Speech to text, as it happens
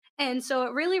And so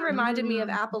it really reminded me of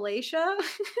Mm. Appalachia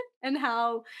and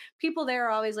how people there are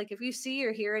always like, if you see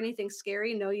or hear anything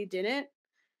scary, no, you didn't.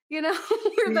 You know,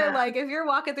 where they're Yeah, like, if you're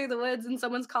walking through the woods and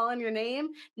someone's calling your name,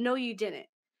 no, you didn't.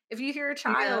 If you hear a yeah.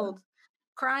 child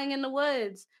crying in the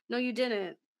woods, no, you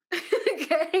didn't.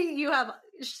 Okay, you have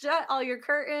shut all your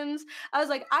curtains. I was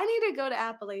like, I need to go to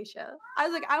Appalachia. I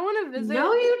was like, I want to No,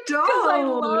 visit you because I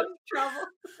love don't. trouble.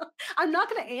 I'm not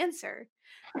going to answer,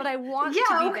 but I want to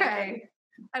Yeah, be Becky. okay.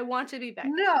 I want to be Becky.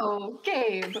 No,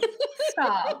 Gabe,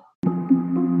 stop.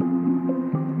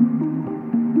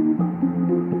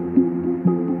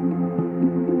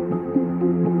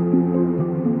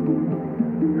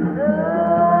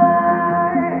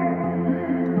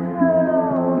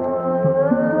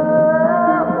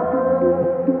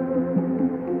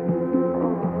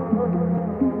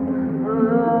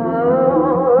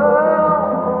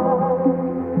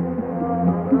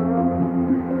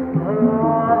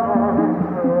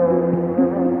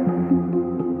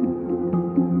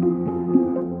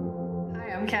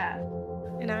 Hi, I'm Kat,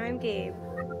 And I'm Gabe.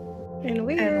 And and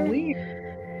we're we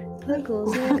the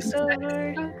ghouls next door.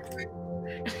 talking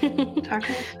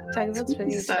Talking about about spooky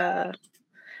spooky stuff. stuff.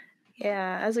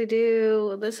 Yeah, as we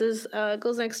do, this is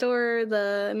Ghouls Next Door,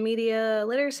 the media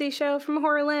literacy show from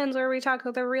Horrorlands, where we talk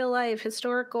about the real life,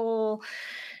 historical,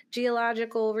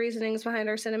 geological reasonings behind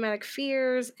our cinematic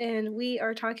fears, and we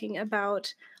are talking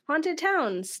about haunted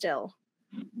towns still.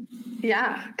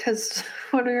 Yeah, because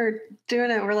when we were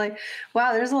doing it, we're like,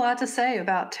 wow, there's a lot to say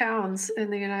about towns in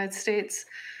the United States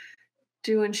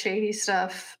doing shady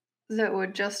stuff that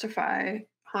would justify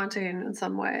haunting in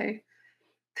some way.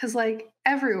 Because, like,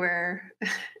 everywhere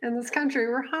in this country,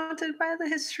 we're haunted by the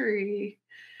history.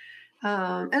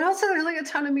 And also, there's like a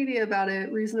ton of media about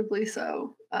it, reasonably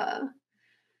so.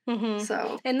 Mm-hmm.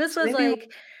 So And this was maybe we'll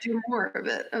like, do more of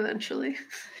it eventually.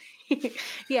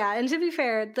 yeah, and to be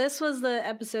fair, this was the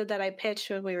episode that I pitched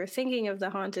when we were thinking of the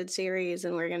haunted series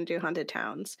and we are going to do haunted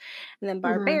towns. And then Mhm.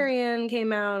 Barbarian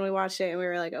came out and we watched it and we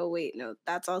were like, oh, wait, no,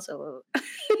 that's also,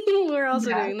 we're also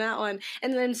Yeah. doing that one.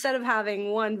 And then instead of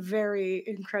having one very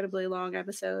incredibly long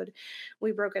episode,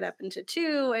 we broke it up into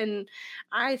two. And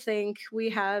I think we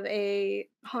have a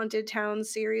haunted town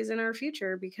series in our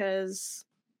future because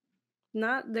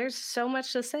there's so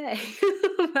much to say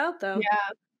about them. Yeah.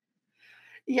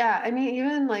 Yeah. I mean,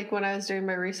 even like when I was doing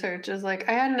my research, is like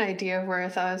I had an idea of where I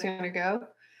thought I was going to go.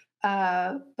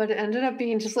 But it ended up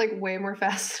being just like way more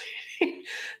fascinating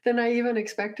than I even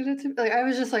expected it to be. Like I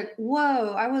was just like,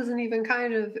 whoa, I wasn't even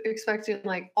kind of expecting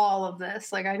like all of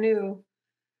this. Like I knew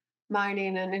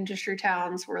mining and industry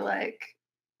towns were like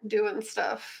doing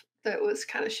stuff that was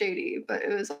kind of shady, but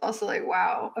it was also like,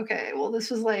 wow, okay, well,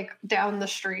 this was like down the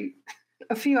street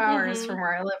a few hours from Mm-hmm.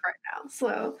 where I live right now.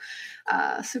 So,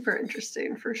 super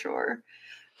interesting for sure.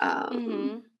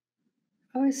 Mm-hmm.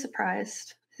 Always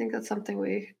surprised. I think that's something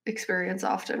we experience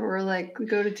often. We're like, we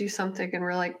go to do something and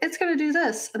we're like, it's going to do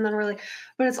this. And then we're like,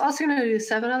 but it's also going to do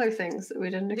 7 other things that we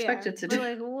didn't expect Yeah. it to We're do.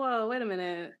 like, whoa, wait a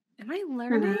minute. Am I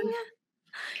learning? Mhm.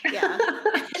 Yeah.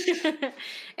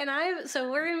 So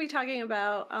we're going to be talking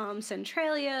about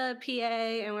Centralia, PA,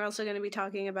 and we're also going to be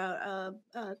talking about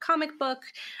a comic book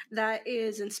that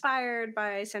is inspired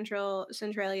by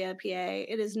Centralia, PA.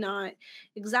 It is not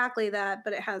exactly that,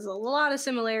 but it has a lot of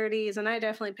similarities, and I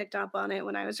definitely picked up on it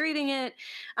when I was reading it.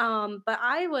 But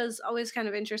I was always kind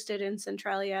of interested in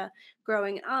Centralia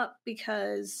growing up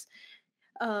because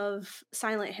of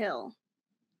Silent Hill.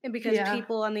 And because Yeah.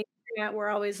 people on the internet were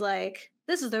always like,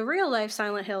 this is the real life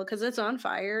Silent Hill because it's on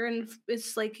fire and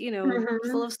it's like, full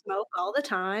Mhm. of smoke all the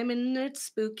time and it's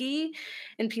spooky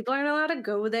and people aren't allowed to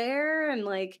go there. And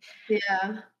like,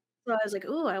 Yeah. so I was like,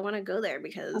 ooh, I want to go there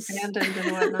because, Abandoned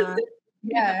and whatnot. yeah,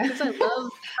 Yeah. because I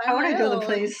love I Silent wanna go the Hill. And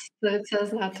place that it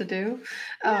says not to do,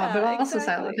 but yeah, also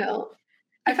Silent exactly. Hill.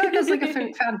 I feel like it's like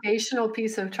a foundational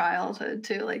piece of childhood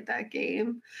too, like that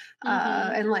game,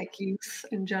 Mm-hmm. and like youth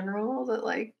in general that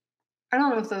like I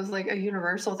don't know if that was like a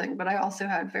universal thing, but I also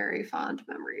had very fond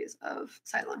memories of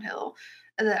Silent Hill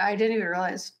and that I didn't even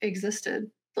realize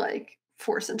existed like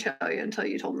for Centralia until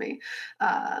you told me.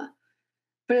 Uh,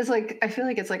 but it's like I feel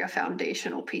like it's like a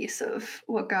foundational piece of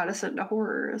what got us into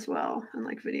horror as well and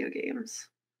like video games.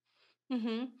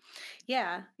 Mm-hmm.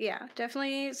 Yeah, yeah,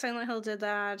 definitely Silent Hill did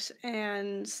that.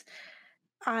 And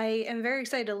I am very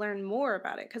excited to learn more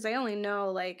about it because I only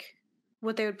know like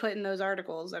what they would put in those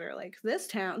articles that are like, this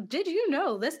town, did you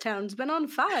know this town's been on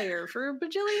fire for a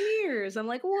bajillion years? I'm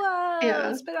like, whoa,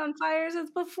 Yeah. it's been on fire since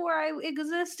before I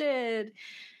existed.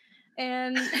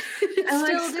 And it's And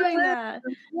like still still doing that.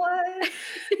 is. What?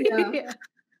 Yeah. Yeah.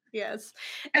 Yes.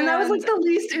 And that was like And the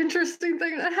least interesting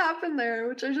thing that happened there,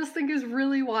 which I just think is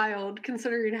really wild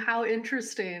considering how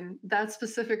interesting that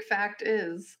specific fact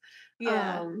is.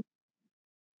 yeah, Um,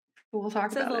 we'll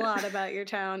talk says a about it. lot about your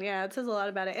town. Yeah, it says a lot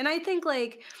about it. And I think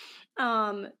like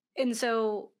um and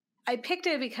so I picked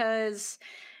it because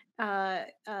uh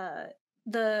uh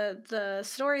the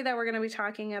story that we're going to be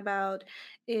talking about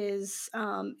is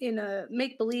in a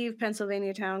make believe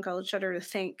Pennsylvania town called Shudder to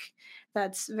Think.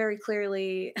 That's very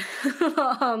clearly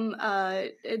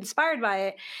inspired by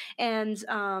it, and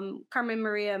Carmen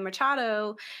Maria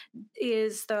Machado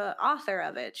is the author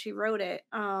of it. She wrote it.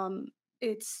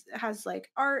 It's has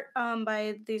like art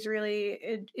by these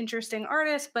really interesting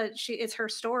artists, but it's her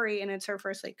story and it's her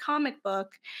first like comic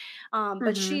book. But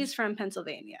Mhm. she's from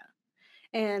Pennsylvania,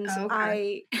 and Oh,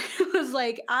 okay. I was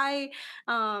like, I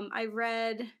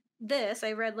read this.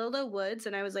 I read Lolo Woods,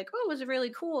 and I was like, oh, it was really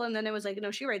cool. And then it was like,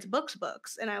 no, she writes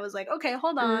books, and I was like, okay,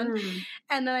 hold on. Mm.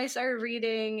 And then I started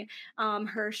reading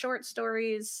her short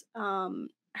stories,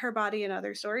 her body and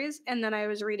other stories, and then I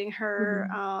was reading her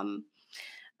Mhm.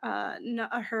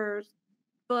 her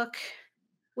book,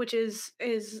 which is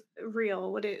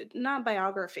real, what it not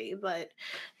biography but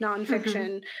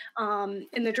Mhm. nonfiction,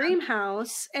 in the Yeah. Dream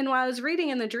House. And while I was reading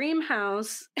in the Dream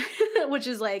House, which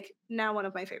is like now one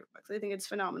of my favorite books, I think it's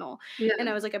phenomenal, and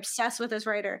I Yeah. was like obsessed with this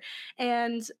writer.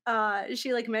 And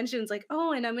she like mentions like,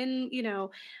 oh, and I'm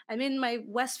in my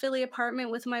West Philly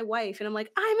apartment with my wife, and I'm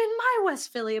like, I'm in my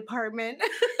West Philly apartment.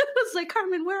 I was like,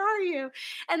 Carmen, where are you?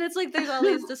 And it's like there's all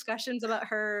these discussions about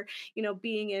her,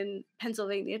 being in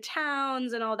Pennsylvania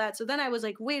towns and all that. So then I was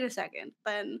like, wait a second.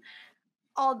 Then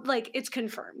all like it's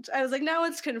confirmed. I was like, now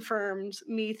it's confirmed.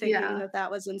 Me thinking Yeah. that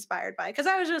that was inspired by, because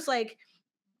I was just like,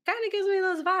 kind of gives me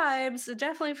those vibes. It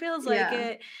definitely feels like Yeah.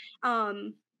 it.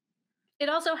 Um, it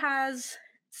also has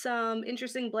some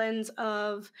interesting blends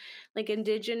of like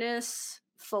indigenous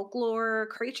folklore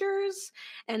creatures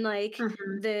and like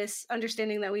Mhm. this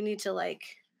understanding that we need to like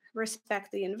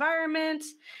respect the environment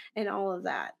and all of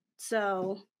that.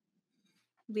 So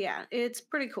yeah, it's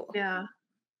pretty cool. Yeah.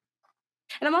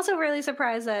 And I'm also really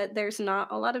surprised that there's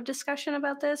not a lot of discussion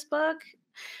about this book.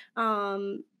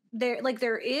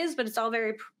 There is, but it's all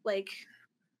very like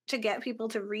to get people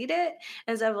to read it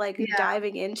instead of like Yeah.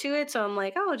 diving into it. So I'm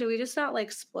like, oh, do we just not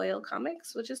like spoil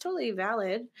comics? Which is totally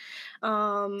valid.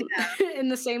 Yeah. In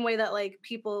the same way that like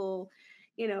people,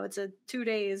 it's a 2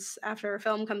 days after a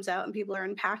film comes out and people are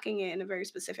unpacking it in a very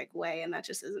specific way, and that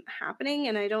just isn't happening.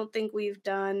 And I don't think we've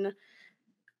done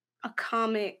a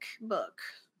comic book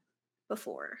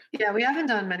before. Yeah, we haven't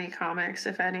done many comics,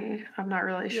 if any. I'm not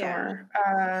really Yeah.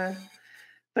 sure.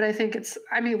 But I think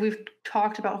I mean, we've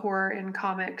talked about horror in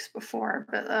comics before,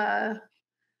 but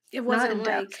It not wasn't in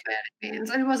depth like by any means.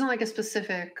 And it wasn't like a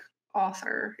specific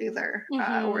author either, or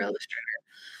mhm, illustrator.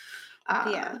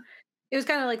 yeah. Uh, It was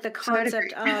kind of like the so I'd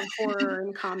concept agree. of horror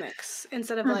in comics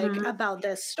instead of like Mhm. about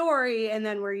this story and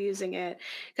then we're using it,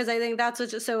 because I think that's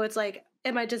what, so it's like,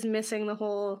 am I just missing the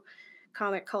whole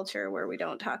comic culture where we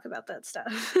don't talk about that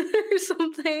stuff or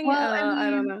something? Well, I I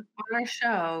don't mean, know. on our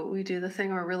show, we do the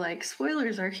thing where we're like,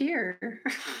 spoilers are here.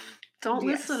 Don't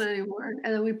listen Yes. anymore.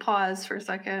 And then we pause for a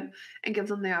second and give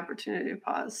them the opportunity to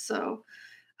pause. So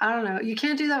I don't know. You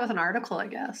can't do that with an article, I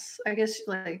guess. I guess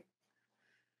like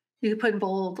you could put in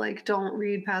bold, like, don't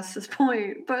read past this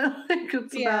point, but like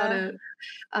that's about Yeah, it.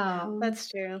 Um, that's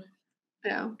true.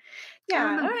 yeah. I don't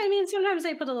Yeah, or know. I mean, sometimes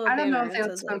they put a little I don't know banner if they and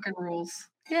have says like, spoken rules.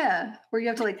 Yeah. Where you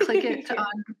have to like click it to yeah,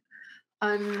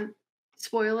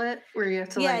 unspoil it, where you have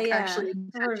to yeah, like yeah, actually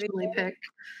review intentionally it. pick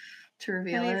to I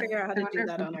reveal need to it. figure out how I to do wonder if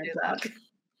that we on can our do that.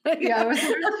 blog. Yeah, I Yeah. was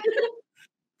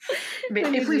I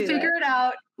need if to we do that. figure it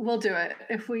out, we'll do it.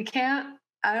 If we can't,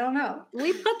 I don't know.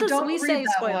 We Don't read say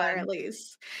that spoiler at one.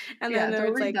 least. And Yeah, then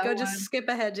don't it's read like, that go just one. skip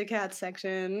ahead to cat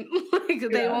section. Like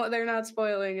Yeah. they're not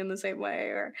spoiling in the same way,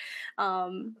 or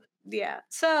um yeah.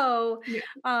 So Yeah,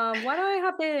 why don't I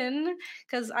hop in?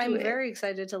 Because do I'm it. very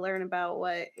excited to learn about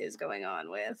what is going on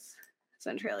with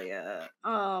Centralia.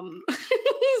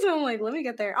 So I'm like, let me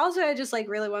get there. Also, I just like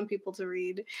really want people to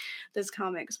read this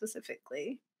comic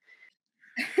specifically.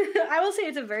 I will say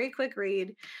it's a very quick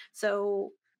read.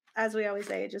 So as we always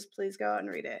say, just please go out and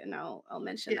read it and I'll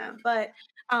mention Yeah. that. But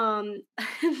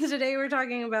today we're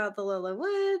talking about the Lola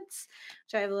Woods,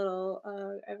 which I have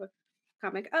a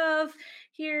comic of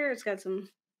here. It's got some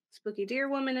spooky deer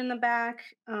woman in the back,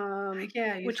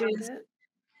 Yeah, you which found is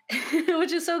it.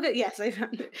 which is so good. Yes, I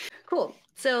found it. Cool.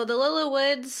 So, The Lola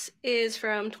Woods is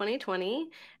from 2020,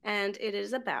 and it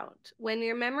is about when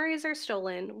your memories are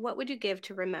stolen, what would you give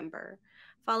to remember?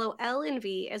 Follow Elle and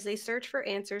V as they search for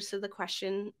answers to the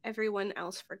question everyone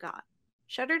else forgot.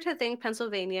 Shudder to think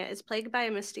Pennsylvania is plagued by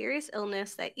a mysterious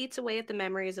illness that eats away at the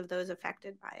memories of those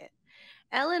affected by it.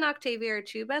 Elle and Octavia are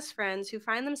two best friends who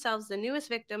find themselves the newest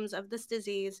victims of this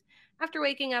disease after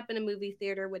waking up in a movie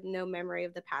theater with no memory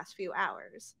of the past few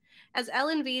hours. As Elle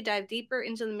and V dive deeper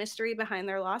into the mystery behind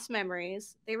their lost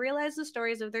memories, they realize the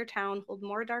stories of their town hold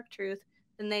more dark truth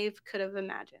than they could have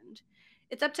imagined.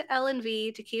 It's up to Elle and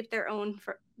V to keep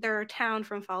their town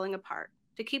from falling apart,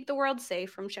 to keep the world safe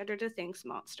from Shudder to Think's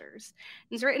monsters.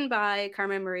 It's written by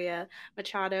Carmen Maria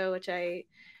Machado, which I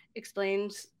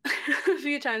explained a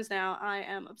few times now I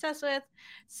am obsessed with.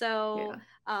 So,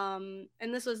 and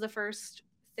this was the first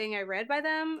thing I read by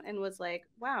them and was like,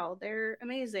 wow, they're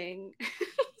amazing.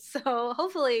 So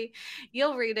hopefully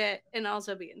you'll read it and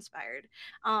also be inspired.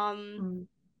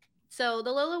 So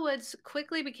The Lola Woods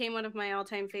quickly became one of my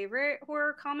all-time favorite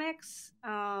horror comics.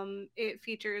 It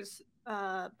features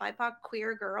BIPOC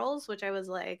queer girls, which I was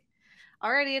like,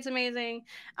 already it's amazing.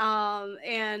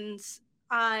 And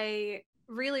I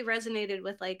really resonated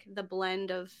with like the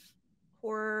blend of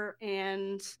horror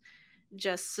and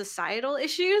just societal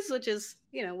issues, which is,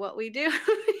 you know, what we do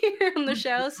here on the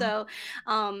show. So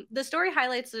the story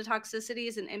highlights the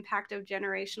toxicities and impact of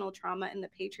generational trauma and the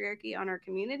patriarchy on our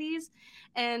communities.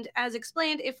 And as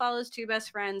explained, it follows two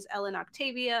best friends, Elle and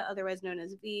Octavia, otherwise known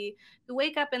as V, who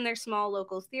wake up in their small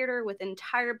local theater with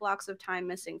entire blocks of time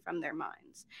missing from their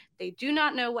minds. They do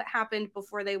not know what happened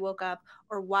before they woke up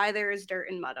or why there is dirt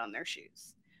and mud on their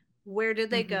shoes. Where did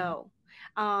they go?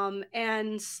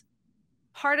 And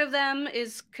part of them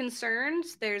is concerned.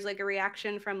 There's like a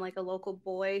reaction from like a local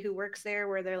boy who works there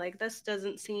where they're like, this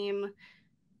doesn't seem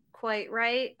quite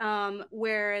right.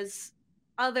 Whereas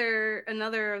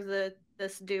another of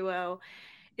this duo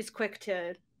is quick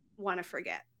to want to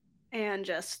forget and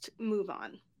just move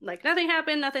on. Like nothing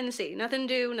happened, nothing to see, nothing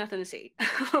to do, nothing to see.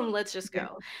 Let's just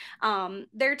go.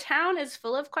 Their town is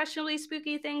full of questionably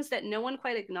spooky things that no one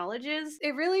quite acknowledges.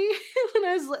 It really, when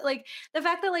I was like, the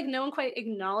fact that like no one quite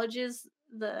acknowledges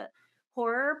the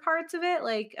horror parts of it,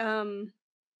 like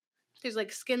there's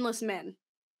like skinless men.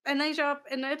 And they show up,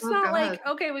 and it's not like,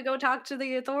 okay, we go talk to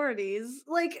the authorities.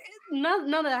 Like,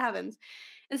 none of that happens.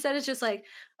 Instead, it's just like,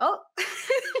 oh,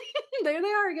 there they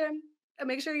are again. And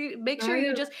make sure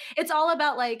you just, it's all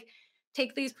about like,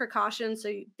 take these precautions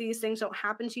so these things don't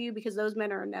happen to you because those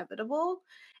men are inevitable.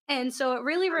 And so it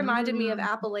really reminded me of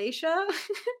Appalachia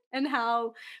and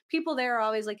how people there are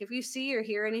always like, if you see or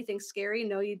hear anything scary,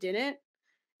 no, you didn't.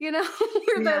 You know,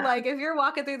 where they're like, if you're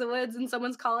walking through the woods and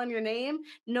someone's calling your name,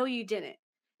 no, you didn't.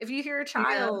 If you hear a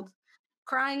child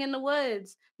crying in the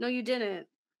woods, no, you didn't.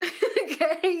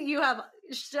 Okay, you have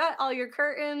shut all your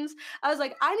curtains. I was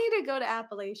like, I need to go to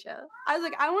Appalachia. I was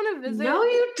like, I want to visit. No,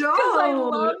 you don't. Because I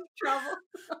love trouble.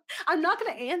 I'm not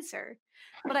going to answer,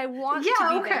 but I want to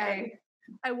be back.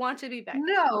 I want to be back.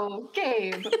 No,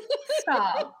 Gabe,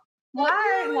 stop.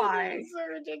 Why? It's so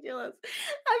ridiculous.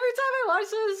 Every time I watch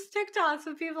those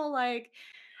TikToks of people like,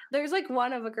 there's like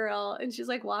one of a girl and she's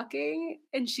like walking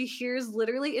and she hears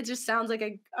literally, it just sounds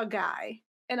like a guy.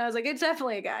 And I was like, it's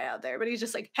definitely a guy out there, but he's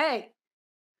just like, hey.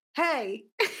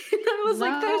 And I was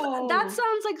like, that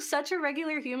sounds like such a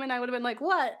regular human. I would have been like,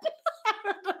 what?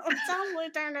 Totally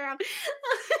turned around.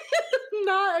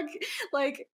 Not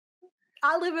like,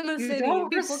 I live in the city.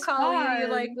 People call you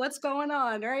like, what's going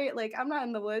on? Right? Like, I'm not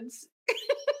in the woods.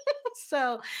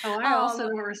 So I also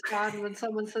don't respond when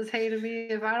someone says hey to me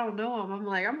if I don't know them. I'm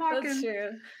like, I'm walking. That's true.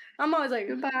 I'm always like,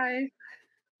 goodbye.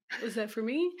 Was that for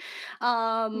me?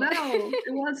 No,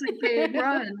 it wasn't. Gabe,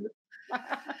 run.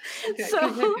 Okay, so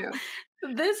continue.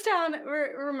 This town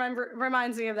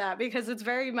reminds me of that because it's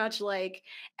very much like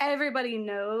everybody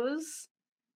knows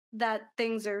that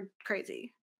things are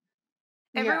crazy.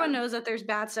 Everyone knows that there's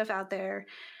bad stuff out there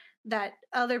that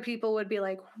other people would be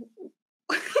like,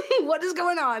 what is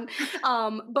going on?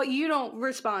 But you don't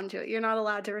respond to it. You're not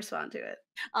allowed to respond to it.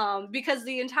 Because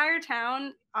the entire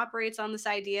town operates on this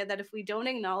idea that if we don't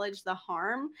acknowledge the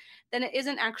harm, then it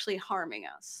isn't actually harming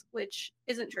us, which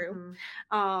isn't true.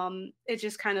 It's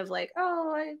just kind of like,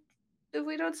 if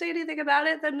we don't say anything about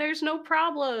it, then there's no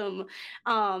problem.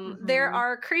 There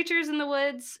are creatures in the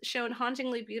woods shown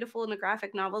hauntingly beautiful in the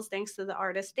graphic novels thanks to the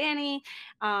artist Danny,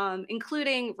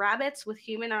 including rabbits with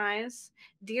human eyes,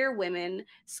 deer women,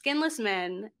 skinless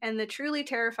men, and the truly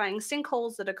terrifying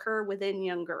sinkholes that occur within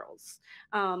young girls,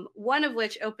 one of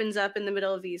which opens up in the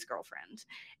middle of V's girlfriend.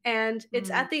 And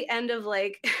it's at the end of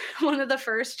like one of the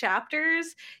first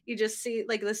chapters, you just see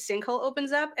like the sinkhole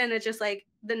opens up and it's just like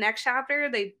the next chapter,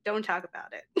 they don't talk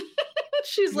about it.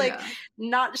 She's like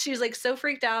she's like so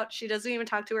freaked out. She doesn't even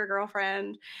talk to her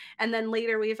girlfriend. And then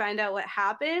later we find out what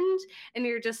happened. And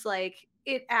you're just like,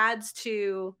 it adds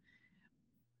to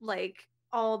like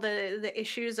all the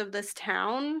issues of this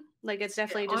town. Like it's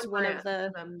Yeah, definitely on just one of brand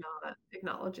the for them not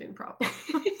acknowledging problems.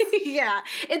 yeah.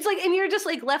 It's like and you're just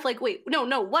like left like, wait, no,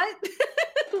 no, what?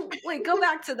 Like go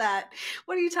back to that.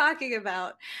 What are you talking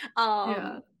about?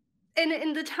 Yeah. Um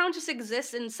and the town just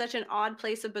exists in such an odd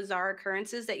place of bizarre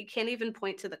occurrences that you can't even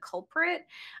point to the culprit.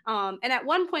 And at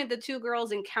one point, the two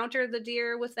girls encounter the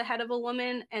deer with the head of a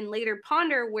woman and later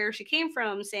ponder where she came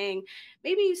from, saying,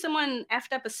 maybe someone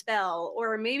effed up a spell,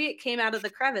 or maybe it came out of the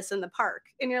crevice in the park.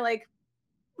 And you're like,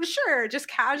 well, sure, just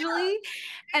casually.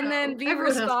 You And then know, Beaver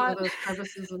everyone has one of respond, those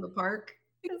crevices in the park.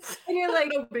 It's and you're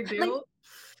no big like, deal.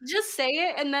 just say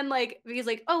it, and then, like, he's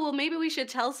like, "Oh, well, maybe we should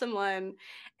tell someone,"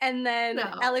 and then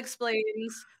Elle No.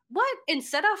 explains, "What? And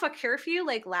set off a curfew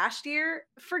like last year?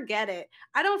 Forget it.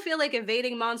 I don't feel like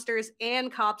evading monsters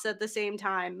and cops at the same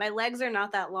time. My legs are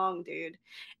not that long, dude."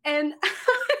 And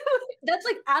that's,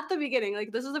 like, at the beginning,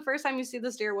 like, this is the first time you see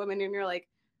this dear woman, and you're like,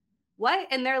 "What?"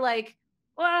 And they're like,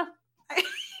 "Well,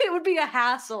 it would be a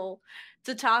hassle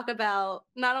to talk about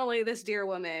not only this dear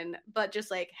woman, but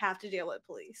just, like, have to deal with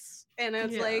police." And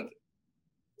it's Yeah. like,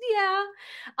 yeah.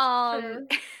 Um, Fair.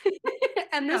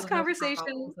 and She this had enough conversation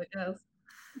problems, I guess.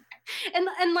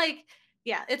 and like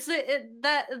yeah, it's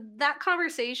that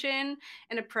conversation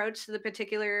and approach to the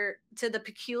peculiar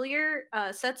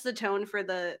sets the tone for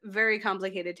the very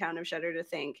complicated town of Shudder to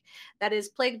Think that is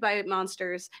plagued by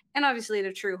monsters and obviously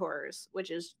the true horrors,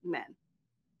 which is men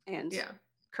and Yeah.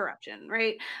 corruption,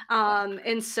 right?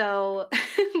 Exactly. And so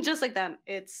just like them,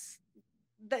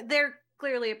 they're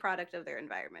clearly a product of their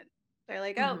environment. They're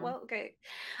like, oh, Mhm. well, okay.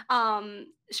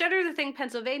 Shudder the Thing,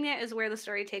 Pennsylvania is where the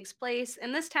story takes place.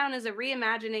 And this town is a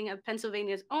reimagining of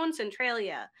Pennsylvania's own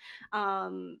Centralia.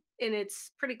 And it's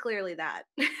pretty clearly that.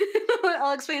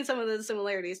 I'll explain some of the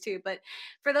similarities too. But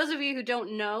for those of you who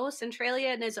don't know,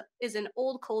 Centralia is an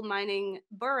old coal mining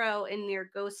borough in near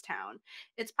Ghost Town.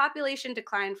 Its population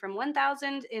declined from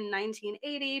 1,000 in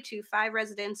 1980 to 5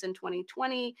 residents in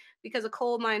 2020 because a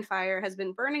coal mine fire has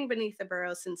been burning beneath the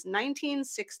borough since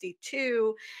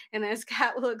 1962. And as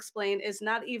Kat will explain, is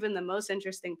not even the most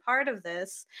interesting part of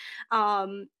this.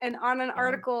 And on an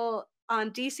Yeah. article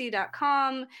on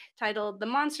DC.com titled The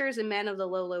Monsters and Men of the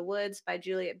Lola Woods by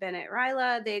Juliet Bennett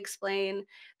Ryla, they explain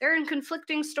there are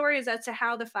conflicting stories as to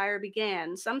how the fire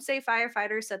began. Some say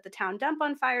firefighters set the town dump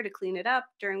on fire to clean it up,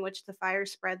 during which the fire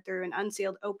spread through an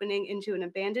unsealed opening into an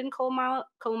abandoned coal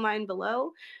mine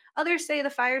below. Others say the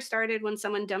fire started when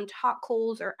someone dumped hot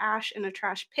coals or ash in a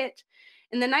trash pit.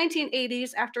 In the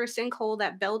 1980s, after a sinkhole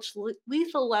that belched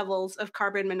lethal levels of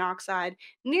carbon monoxide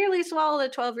nearly swallowed a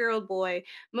 12-year-old boy,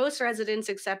 most residents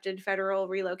accepted federal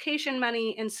relocation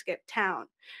money and skipped town.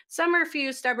 Some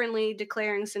refused, stubbornly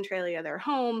declaring Centralia their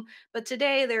home, but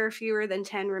today there are fewer than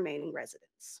 10 remaining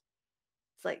residents.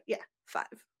 It's like, yeah, five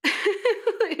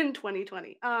in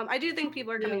 2020. I do think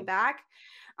people are Yeah. coming back.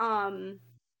 Um,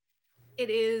 it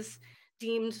is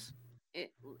deemed I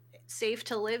safe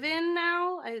to live in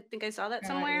now. I think I saw that Yeah.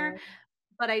 somewhere,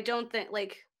 but I don't think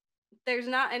like there's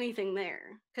not anything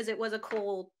there because it was a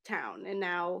coal town and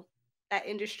now that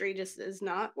industry just is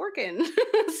not working.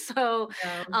 So,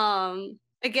 Yeah.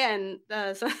 again,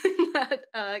 something that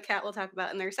Kat will talk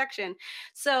about in their section.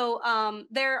 So,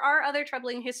 there are other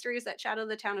troubling histories that shadow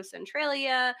the town of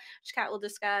Centralia, which Kat will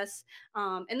discuss.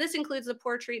 And this includes the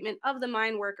poor treatment of the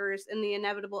mine workers and the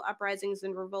inevitable uprisings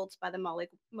and revolts by the Molly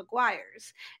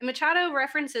Maguires. And Machado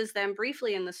references them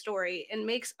briefly in the story and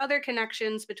makes other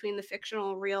connections between the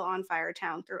fictional real on fire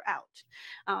town throughout.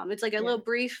 It's like a Yeah. little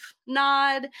brief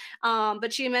nod,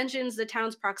 but she mentions the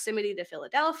town's proximity to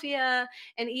Philadelphia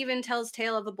and even tells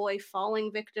tale of a boy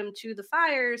falling victim to the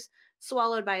fires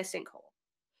swallowed by a sinkhole.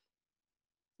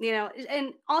 You know,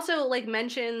 and also like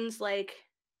mentions like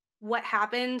what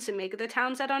happened to make the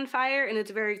town set on fire, and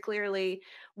it's very clearly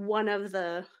one of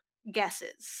the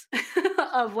guesses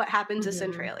of what happened to Mhm.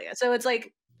 Centralia. So it's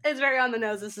like it's very on the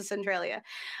nose. This is Centralia.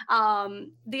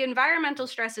 The environmental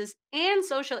stresses and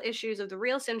social issues of the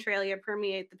real Centralia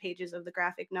permeate the pages of the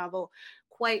graphic novel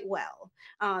quite well.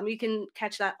 You can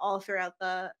catch that all throughout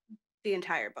the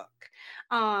entire book.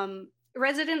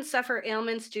 Residents suffer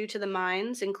ailments due to the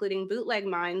mines, including bootleg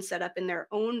mines set up in their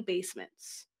own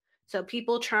basements. So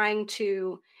people trying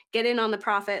to get in on the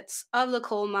profits of the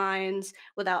coal mines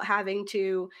without having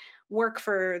to work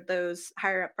for those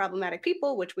higher up problematic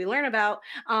people, which we learn about,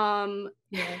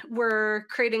 Yeah. were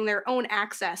creating their own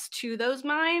access to those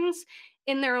mines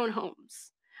in their own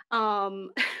homes,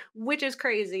 um, which is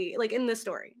crazy, like in this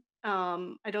story.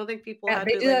 I don't think people Yeah, had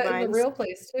they do bootleg that in the mines. real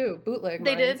place too, bootleg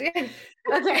They mines, did? yeah.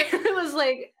 Okay. Yeah. It was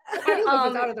like, I don't know if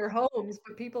it's um out of their homes,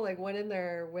 but people, like, went in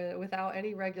there without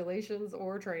any regulations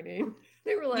or training.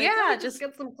 They were like, "Let yeah, me just just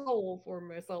get some coal for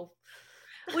myself."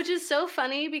 which is so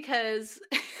funny because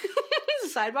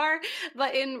sidebar,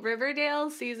 but in Riverdale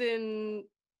season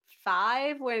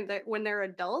 5, when they're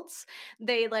adults,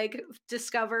 they, like,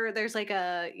 discover there's, like,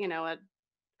 a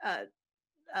uh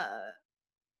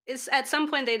it's at some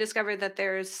point they discover that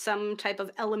there's some type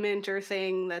of element or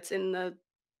thing that's in the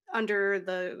under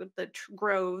the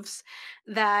groves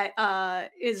that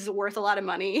is worth a lot of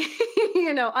money,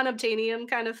 unobtainium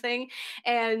kind of thing.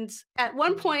 And at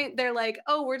one Mhm. point, they're like,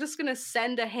 "Oh, we're just gonna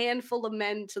send a handful of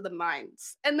men to the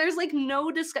mines," and there's like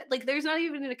no like there's not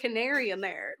even a canary in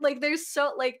there. Like there's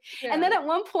so like, and then Yeah. at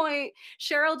one point,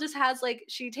 Cheryl just has like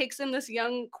she takes in this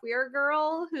young queer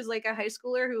girl who's like a high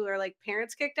schooler who are like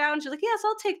parents kicked out, and she's like, "Yes,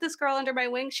 I'll take this girl under my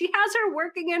wing." She has her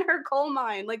working in her coal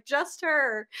mine, like just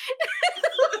her.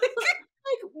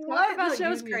 Like, Talk what? The about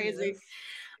show's crazy. unionless.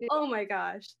 Yeah. Oh my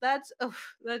gosh. That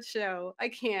show. I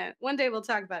can't. One day we'll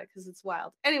talk about it because it's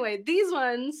wild. Anyway, these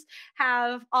ones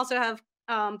have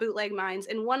bootleg mines,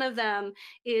 and one of them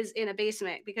is in a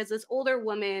basement because this older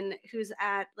woman who's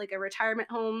at like a retirement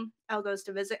home, Elle goes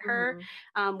to visit her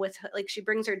Mhm. like she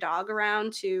brings her dog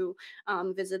around to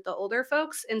visit the older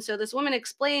folks. And so this woman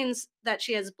explains that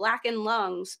she has blackened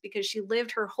lungs because she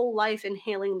lived her whole life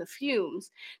inhaling the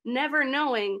fumes, never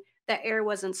knowing that air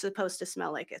wasn't supposed to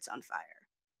smell like it's on fire.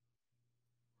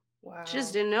 She just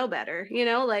Wow. didn't know better,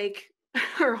 like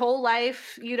her whole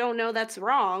life, you don't know that's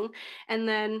wrong. And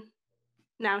then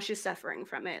now she's suffering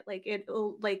from it. Like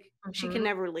she can Mhm.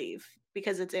 never leave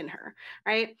because it's in her,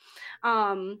 right?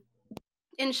 Um,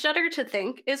 and Shudder to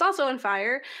Think is also on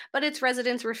fire, but its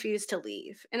residents refuse to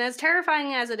leave. And as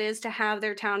terrifying as it is to have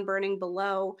their town burning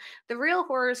below, the real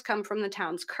horrors come from the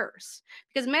town's curse.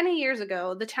 Because many years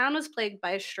ago, the town was plagued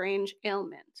by a strange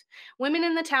ailment. Women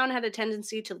in the town had a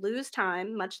tendency to lose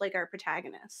time, much like our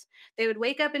protagonists. They would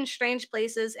wake up in strange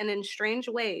places and in strange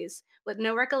ways, with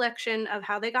no recollection of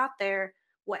how they got there,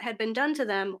 what had been done to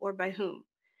them, or by whom.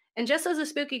 And just as the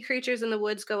spooky creatures in the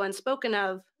woods go unspoken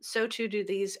of, so too do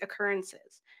these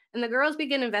occurrences. And the girls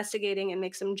begin investigating and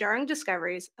make some jarring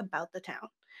discoveries about the town.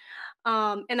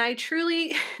 And I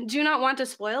truly do not want to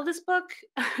spoil this book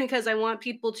because I want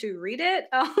people to read it.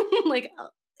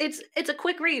 It's a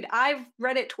quick read. I've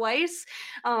read it twice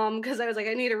because I was like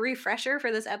I need a refresher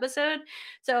for this episode.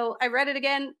 So I read it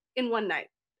again in one night.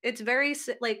 It's very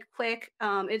like quick.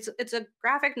 It's a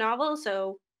graphic novel,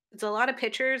 so it's a lot of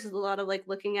pictures, a lot of like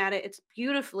looking at it. It's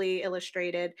beautifully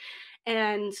illustrated,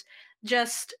 and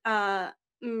just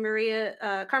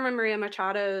Maria Carmen Maria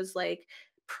Machado's like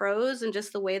prose and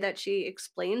just the way that she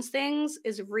explains things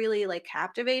is really like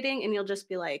captivating, and you'll just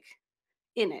be like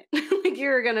in it. Like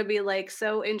you're gonna be like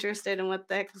so interested in what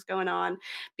the heck is going on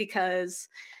because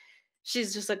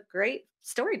she's just a great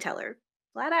storyteller,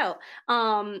 flat out.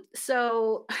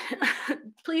 So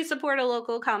please support a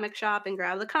local comic shop and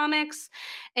grab the comics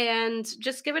and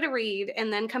just give it a read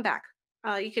and then come back.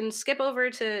 You can skip over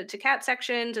to cat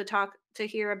section to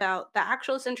hear about the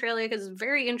actual Centralia because it's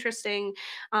very interesting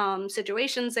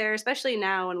situations there, especially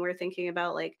now when we're thinking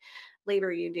about like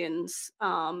labor unions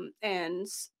and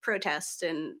protests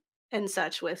and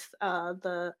such with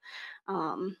the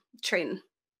um, train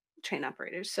train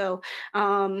operators. So,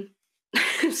 um,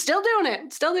 still doing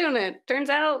it. Turns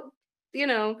out,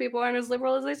 people aren't as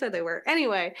liberal as they said they were.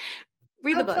 Anyway,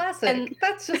 read the How book and classic.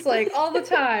 That's just, like, all the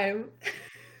time.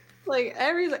 like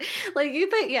everything. Like you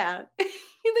think, yeah,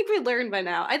 you think we learned by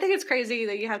now. I think it's crazy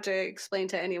that you have to explain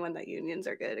to anyone that unions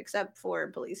are good, except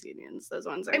for police unions. Those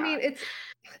ones are I mean, not.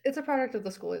 it's a product of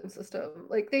the schooling system.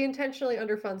 Like, they intentionally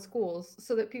underfund schools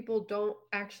so that people don't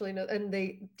actually know, and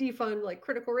they defund, like,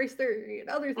 critical race theory and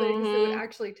other things that would Mm-hmm.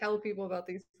 actually tell people about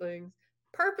these things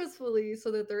purposefully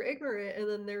so that they're ignorant, and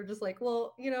then they're just like,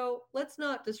 "Well, let's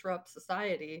not disrupt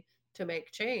society to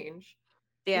make change.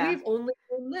 Yeah. We've only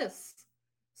known this,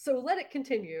 so let it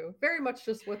continue." Very much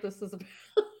just what this is about.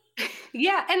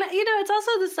 Yeah, and it's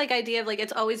also this like idea of like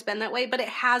it's always been that way, but it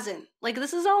hasn't. Like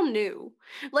this is all new.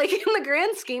 Like in the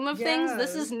grand scheme of things,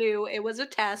 this Yeah. is new. It was a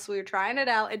test. We were trying it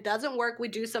out. It doesn't work. We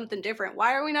do something different.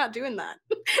 Why are we not doing that?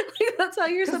 Like, that's how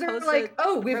you're 'Cause they're supposed to like,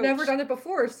 "Oh, we've never approach. done it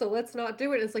before, so let's not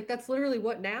do it." It's like, that's literally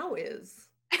what now is.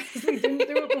 Because we didn't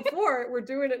do it before, we're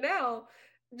doing it now.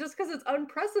 Just because it's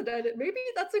unprecedented, maybe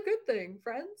that's a good thing,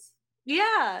 friends.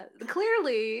 Yeah,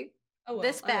 clearly Oh, well,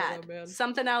 this I don't know, bad. man.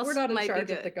 Something We're else not in might be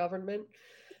charge of the good. government.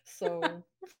 So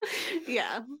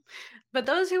Yeah. But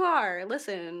those who are,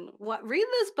 listen, read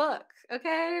this book,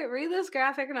 okay? Read this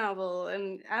graphic novel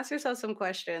and ask yourself some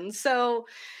questions. So,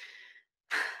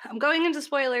 I'm going into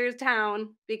spoilers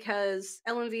town because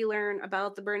L and V learn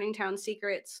about the Burning Town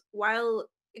secrets while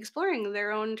exploring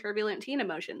their own turbulent teen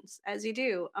emotions, as you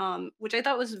do, which I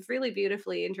thought was really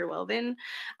beautifully interwoven.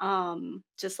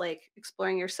 Just like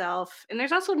exploring yourself, and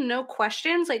there's also no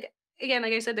questions. Like again,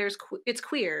 like I said, it's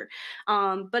queer,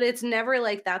 but it's never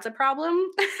like that's a problem.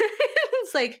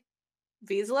 It's like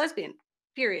V's a lesbian.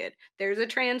 Period. There's a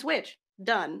trans witch.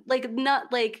 Done. Like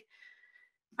not like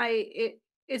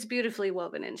it's beautifully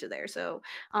woven into there. So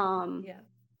yeah.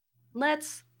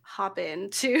 let's hop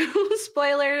into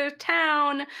spoiler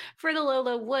town for the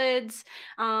Lola Woods.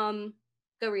 Um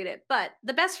go read it. But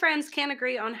the best friends can't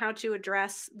agree on how to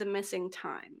address the missing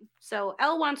time. So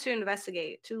Elle wants to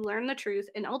investigate, to learn the truth,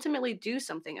 and ultimately do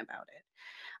something about it.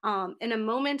 In a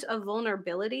moment of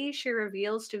vulnerability, she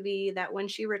reveals to V that when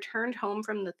she returned home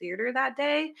from the theater that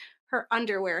day, her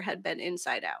underwear had been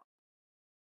inside out,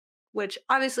 which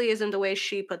obviously isn't the way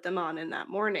she put them on in that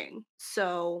morning.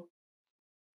 So,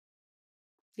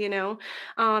 you know,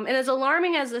 and as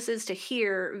alarming as this is to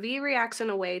hear, V reacts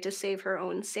in a way to save her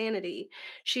own sanity.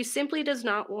 She simply does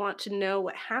not want to know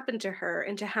what happened to her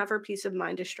and to have her peace of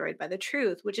mind destroyed by the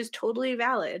truth, which is totally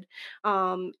valid.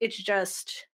 It's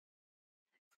just,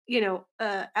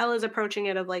 Elle is approaching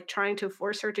it of like trying to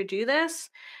force her to do this,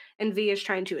 and V is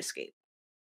trying to escape.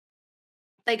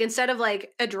 Like, instead of,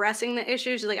 like, addressing the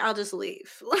issue, she's like, "I'll just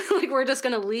leave." Like, we're just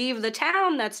gonna leave the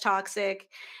town that's toxic,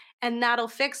 and that'll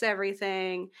fix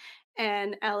everything.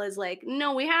 And Ella's like,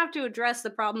 "No, we have to address the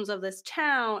problems of this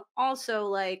town. Also,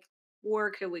 like,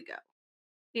 where could we go?"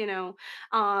 You know?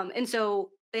 And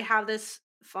so they have this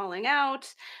falling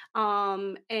out.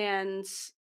 And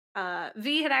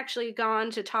V had actually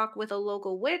gone to talk with a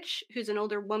local witch who's an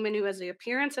older woman who has the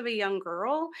appearance of a young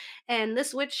girl. And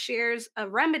this witch shares a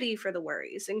remedy for the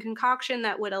worries and concoction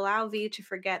that would allow V to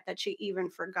forget that she even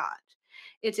forgot.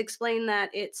 It's explained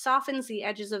that it softens the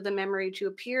edges of the memory to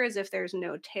appear as if there's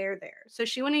no tear there. So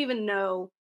she wouldn't even know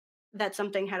that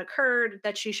something had occurred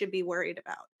that she should be worried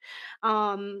about.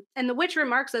 And the witch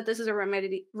remarks that this is a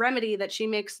remedy that she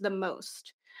makes the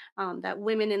most. That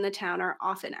women in the town are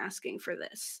often asking for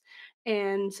this,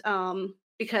 and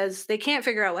because they can't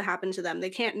figure out what happened to them, they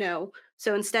can't know.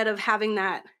 So instead of having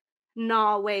that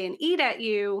gnaw away and eat at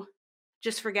you,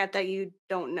 just forget that you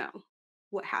don't know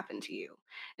what happened to you,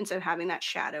 instead of having that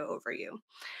shadow over you.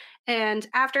 And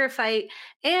after a fight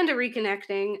and a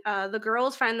reconnecting, the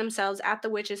girls find themselves at the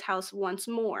witch's house once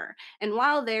more. And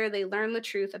while there, they learn the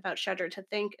truth about Shudder to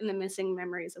Think and the missing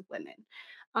memories of women.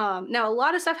 Now, a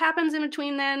lot of stuff happens in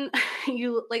between then.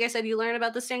 Like I said, you learn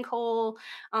about the sinkhole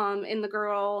in the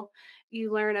girl.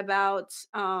 You learn about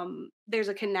there's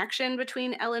a connection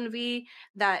between L and V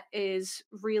that is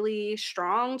really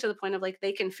strong to the point of like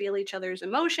they can feel each other's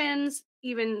emotions,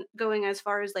 even going as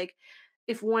far as like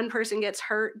if one person gets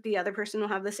hurt, the other person will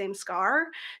have the same scar.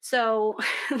 So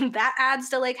that adds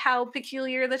to like how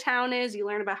peculiar the town is. You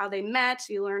learn about how they met,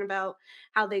 you learn about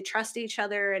how they trust each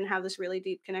other and have this really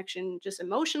deep connection just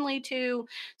emotionally too.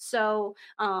 So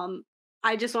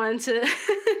I just wanted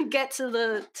to get to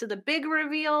the big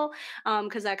reveal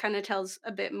because that kind of tells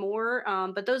a bit more.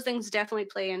 But those things definitely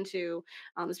play into,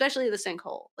 especially the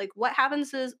sinkhole. Like what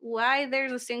happens is why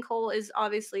there's a sinkhole is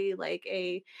obviously like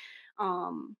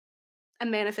um, a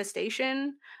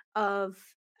manifestation of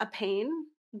a pain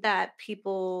that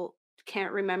people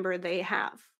can't remember they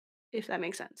have, if that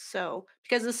makes sense. So,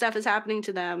 because this stuff is happening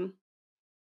to them,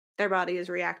 their body is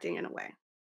reacting in a way,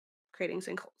 creating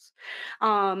sinkholes.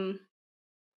 Um,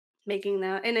 Making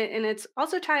that and it's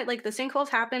also tied like the sinkholes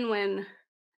happen when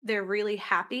they're really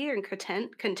happy and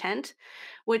content,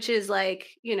 which is like,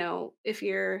 if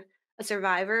you're a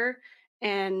survivor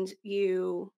and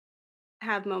you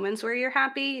have moments where you're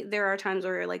happy, there are times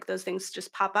where like those things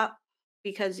just pop up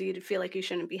because you feel like you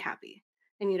shouldn't be happy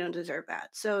and you don't deserve that.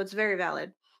 So it's very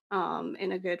valid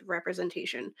and a good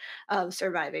representation of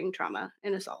surviving trauma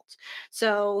and assault.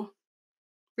 So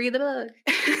read the book.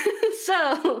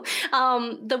 So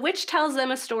the witch tells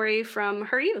them a story from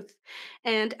her youth.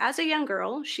 And as a young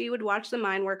girl, she would watch the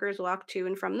mine workers walk to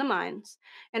and from the mines.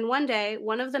 And one day,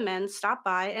 one of the men stopped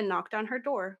by and knocked on her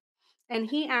door. And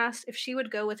he asked if she would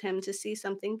go with him to see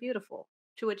something beautiful,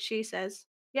 to which she says,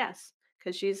 yes,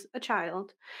 because she's a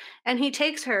child. And he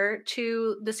takes her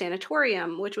to the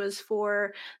sanatorium, which was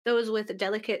for those with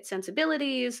delicate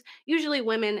sensibilities, usually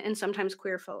women and sometimes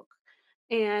queer folk.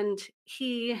 And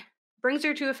he brings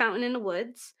her to a fountain in the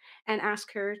woods and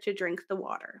asks her to drink the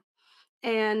water.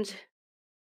 And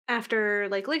After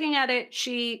like looking at it,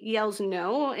 she yells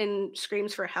no and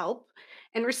screams for help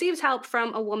and receives help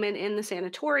from a woman in the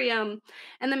sanatorium,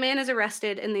 and the man is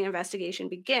arrested and the investigation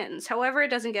begins. However, it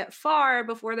doesn't get far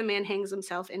before the man hangs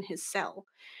himself in his cell.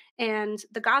 And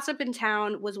the gossip in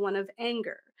town was one of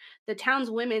anger. The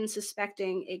town's women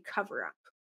suspecting a cover up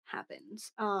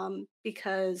happens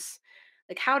because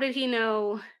like how did he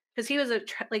know, because he was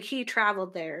like he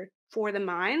traveled there for the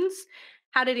mines.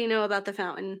 How did he know about the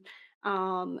fountain?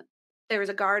 um there was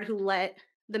a guard who let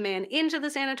the man into the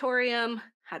sanatorium.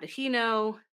 How did he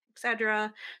know,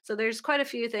 etc. So there's quite a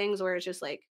few things where it's just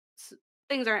like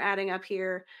things aren't adding up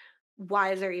here.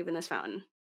 Why is there even this fountain?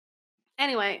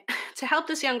 Anyway, to help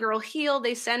this young girl heal,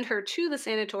 they send her to the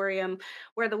sanatorium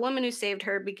where the woman who saved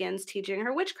her begins teaching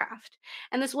her witchcraft.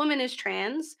 And this woman is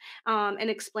trans, and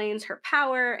explains her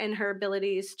power and her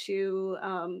abilities to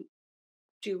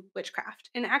do witchcraft,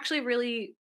 and actually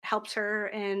really helps her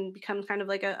and becomes kind of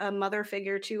like a mother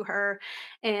figure to her.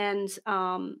 And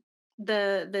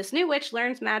the this new witch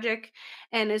learns magic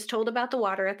and is told about the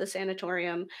water at the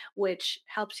sanatorium, which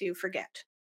helps you forget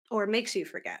or makes you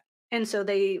forget. And so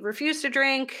they refuse to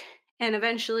drink. And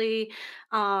eventually,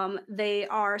 they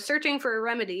are searching for a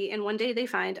remedy. And one day they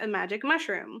find a magic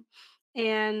mushroom.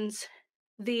 And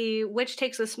the witch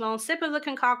takes a small sip of the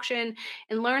concoction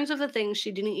and learns of the things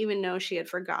she didn't even know she had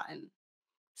forgotten.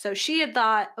 So she had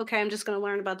thought, okay, I'm just going to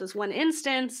learn about this one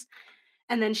instance.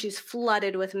 And then she's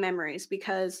flooded with memories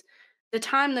because the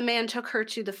time the man took her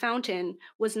to the fountain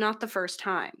was not the first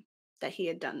time that he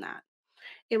had done that.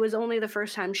 It was only the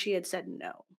first time she had said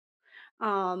no.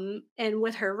 And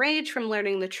with her rage from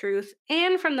learning the truth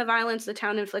and from the violence the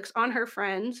town inflicts on her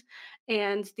friends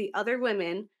and the other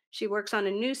women, she works on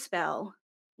a new spell,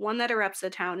 one that erupts the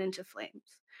town into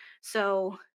flames.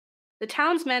 So the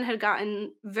townsmen had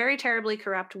gotten very terribly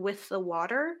corrupt with the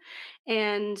water,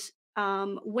 and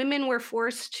women were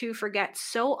forced to forget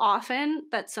so often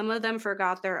that some of them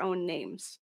forgot their own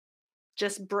names,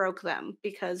 just broke them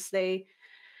because they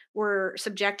were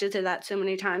subjected to that so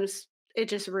many times. It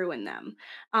just ruined them.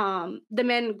 The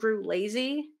men grew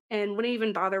lazy and wouldn't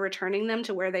even bother returning them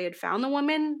to where they had found the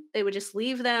woman. They would just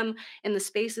leave them in the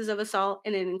spaces of assault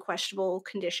and in questionable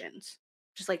conditions,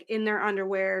 just like in their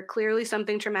underwear. Clearly,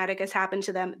 something traumatic has happened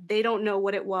to them. They don't know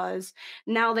what it was.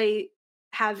 Now they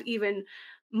have even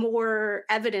more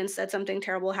evidence that something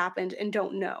terrible happened and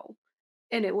don't know.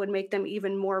 And it would make them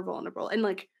even more vulnerable. And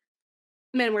like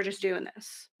men were just doing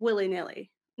this willy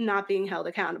nilly, not being held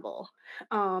accountable,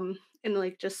 in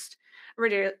like just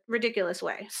ridiculous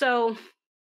way. So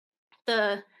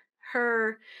the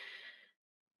her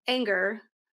anger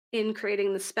in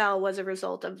creating the spell was a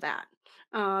result of that.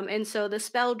 And so the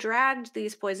spell dragged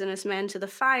these poisonous men to the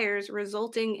fires,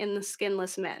 resulting in the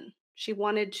skinless men. She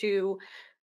wanted to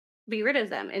be rid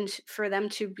of them and for them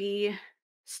to be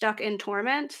stuck in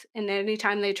torment. And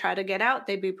anytime they try to get out,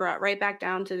 they'd be brought right back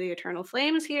down to the eternal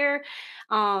flames here.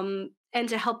 And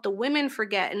to help the women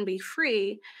forget and be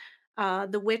free,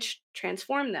 the witch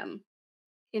transformed them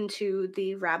into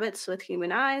the rabbits with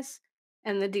human eyes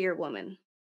and the deer woman.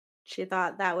 She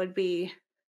thought that would be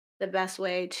the best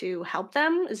way to help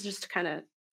them, is just to kind of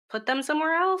put them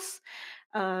somewhere else,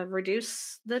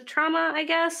 reduce the trauma, I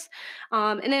guess.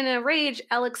 And in a rage,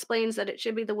 Elle explains that it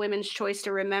should be the women's choice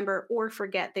to remember or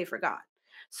forget they forgot.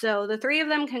 So the three of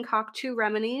them concoct two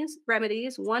remedies,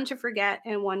 one to forget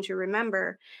and one to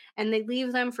remember, and they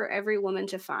leave them for every woman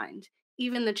to find,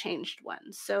 even the changed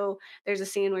ones. So there's a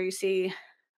scene where you see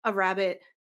a rabbit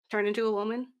turn into a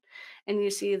woman, and you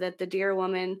see that the deer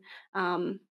woman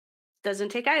um, doesn't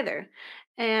take either.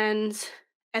 And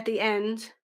at the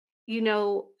end,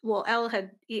 well, Elle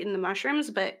had eaten the mushrooms,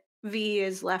 but V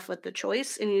is left with the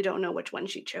choice, and you don't know which one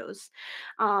she chose.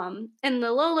 And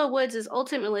the Lola Woods is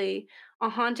ultimately a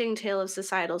haunting tale of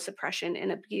societal suppression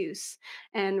and abuse.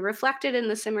 And reflected in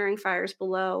the simmering fires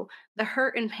below, the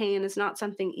hurt and pain is not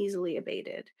something easily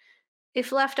abated.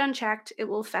 If left unchecked, it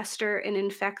will fester and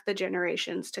infect the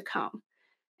generations to come.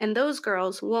 And those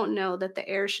girls won't know that the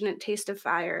air shouldn't taste of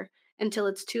fire until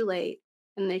it's too late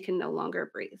and they can no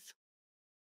longer breathe.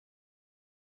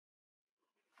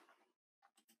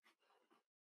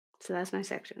 So that's my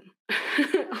section.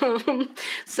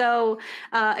 So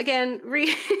again, read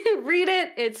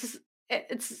it.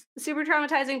 It's super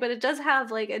traumatizing, but it does have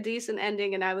like a decent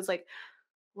ending, and I was like,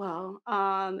 well,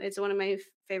 it's one of my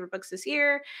favorite books this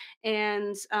year,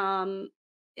 and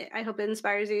I hope it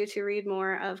inspires you to read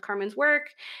more of Carmen's work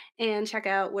and check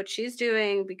out what she's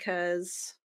doing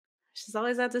because she's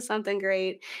always up to something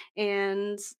great.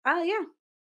 And yeah,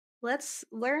 let's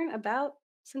learn about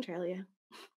Centralia.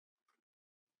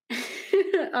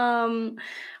 um,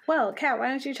 well, Kat, why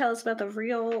don't you tell us about the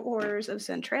real horrors of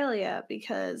Centralia?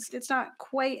 Because it's not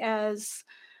quite as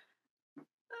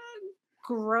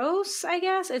gross, I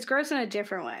guess. It's gross in a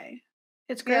different way.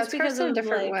 It's Yeah, gross it's because gross in a of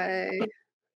different like, way,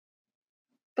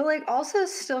 but like also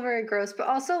still very gross. But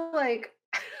also like,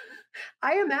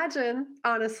 I imagine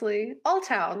honestly, all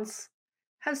towns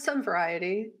have some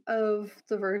variety of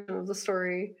the version of the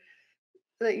story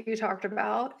that you talked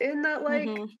about. In that, like,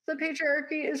 mm-hmm, the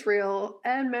patriarchy is real,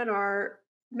 and men are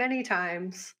many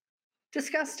times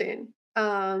disgusting.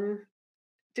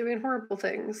 Doing horrible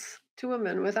things to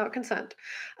women without consent.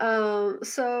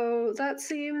 So that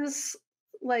seems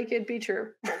like it'd be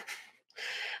true.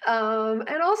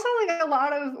 And also, like, a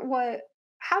lot of what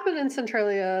happened in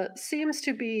Centralia seems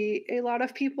to be a lot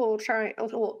of people trying,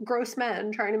 well, gross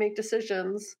men trying to make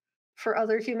decisions for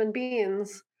other human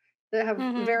beings that have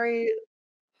mm-hmm, very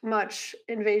much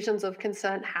invasions of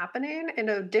consent happening in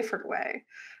a different way.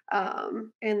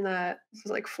 In that this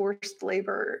is like forced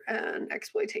labor and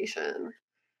exploitation,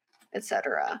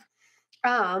 etc.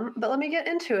 But let me get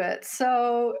into it.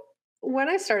 So when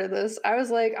I started this, I was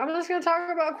like, I'm just gonna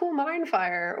talk about cool mine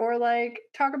fire, or like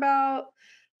talk about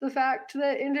the fact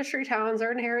that industry towns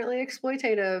are inherently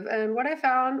exploitative. And what I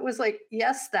found was like,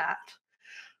 yes, that,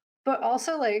 but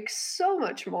also like so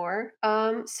much more.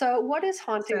 So what is so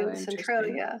haunting interesting.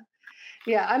 Centralia?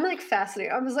 Yeah, I'm like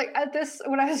fascinated. I was like, at this,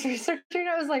 when I was researching,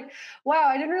 I was like, wow,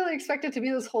 I didn't really expect it to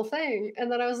be this whole thing.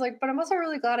 And then I was like, but I'm also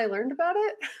really glad I learned about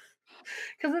it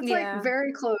because it's like Yeah.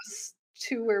 very close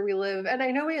to where we live. And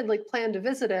I know we had like planned to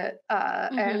visit it,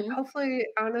 and Mm-hmm. hopefully,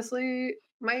 honestly,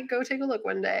 might go take a look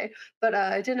one day. But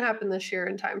it didn't happen this year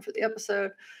in time for the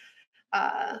episode.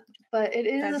 Uh, but it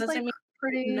That is doesn't like mean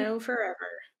pretty. no forever.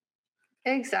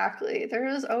 Exactly. There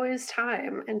is always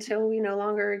time until we no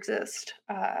longer exist,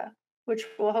 which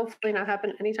will hopefully not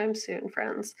happen anytime soon,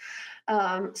 friends.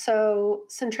 So,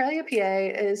 Centralia,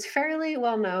 PA is fairly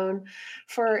well known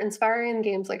for inspiring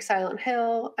games like Silent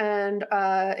Hill, and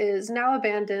is now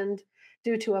abandoned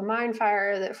due to a mine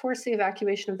fire that forced the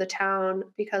evacuation of the town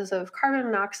because of carbon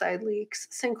monoxide leaks,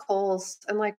 sinkholes,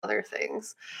 and like other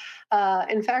things.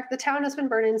 In fact, the town has been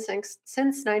burning since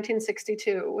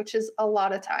 1962, which is a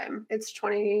lot of time. It's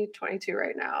 2022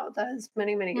 right now. That is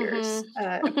many, many years,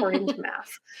 according Mm-hmm. to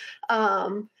math.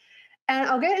 Um, and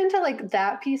I'll get into like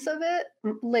that piece of it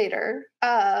later.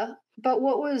 But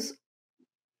what was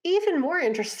even more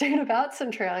interesting about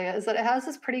Centralia is that it has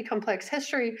this pretty complex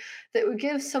history that would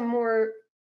give some more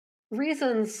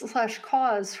reasons slash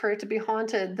cause for it to be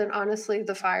haunted than honestly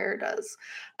the fire does.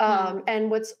 And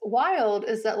what's wild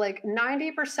is that like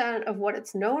 90% of what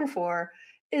it's known for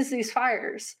is these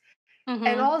fires.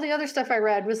 And Mm-hmm. all the other stuff I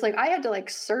read was like I had to like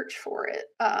search for it.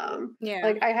 Yeah.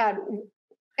 Like I had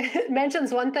it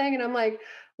mentions one thing and I'm like,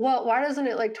 well, why doesn't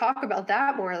it like talk about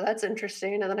that more? That's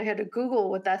interesting. And then I had to Google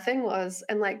what that thing was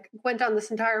and like went down this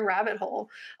entire rabbit hole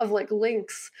of like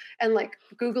links and like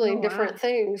Oh Googling wow. different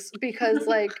things because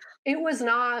like it was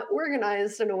not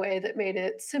organized in a way that made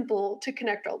it simple to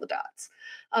connect all the dots.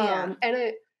 Yeah.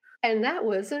 And that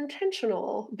was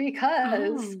intentional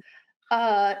because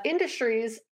Oh.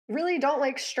 industries really don't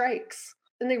like strikes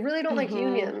and they really don't like Mm-hmm.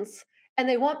 unions, and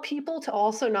they want people to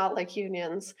also not like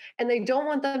unions, and they don't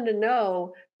want them to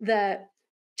know that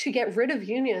to get rid of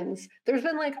unions there's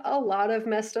been like a lot of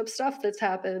messed up stuff that's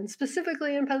happened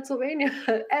specifically in Pennsylvania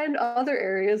and other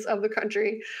areas of the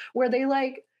country where they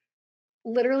like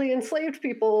literally enslaved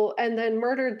people and then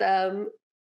murdered them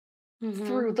Mm-hmm.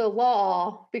 through the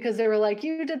law because they were like,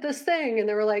 you did this thing, and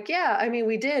they were like, yeah, I mean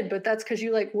we did, but that's because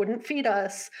you like wouldn't feed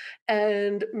us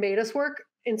and made us work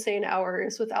insane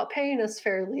hours without paying us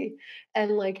fairly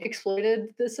and like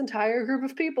exploited this entire group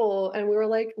of people, and we were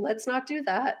like, let's not do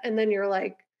that. And then you're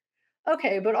like,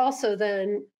 okay, but also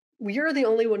then you're the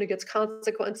only one who gets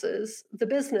consequences. The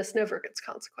business never gets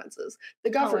consequences. The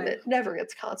Always. government never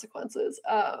gets consequences.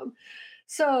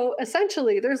 So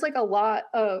essentially, there's like a lot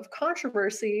of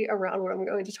controversy around what I'm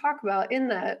going to talk about. In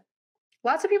that,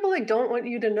 lots of people like don't want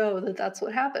you to know that that's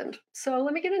what happened. So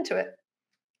let me get into it.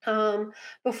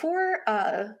 Before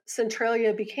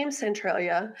Centralia became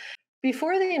Centralia,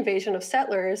 before the invasion of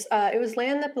settlers, it was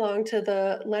land that belonged to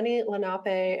the Lenni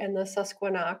Lenape and the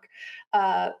Susquehannock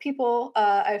people.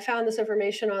 I found this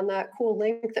information on that cool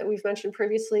link that we've mentioned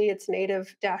previously. It's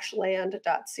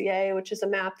native-land.ca, which is a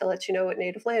map that lets you know what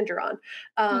native land you're on.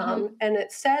 Mm-hmm. And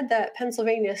it said that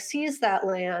Pennsylvania seized that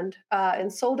land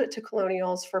and sold it to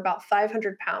colonials for about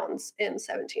 500 pounds in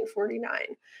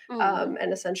 1749, Mm.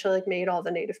 and essentially like made all the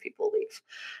native people leave.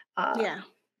 Uh, Yeah.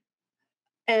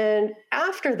 And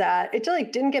after that, it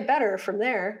like didn't get better from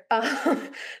there.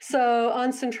 So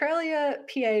on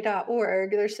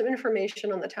centraliapa.org, there's some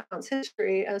information on the town's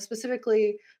history,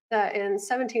 specifically that in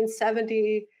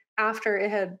 1770, after it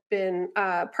had been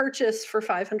purchased for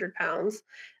 £500,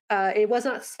 it was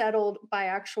not settled by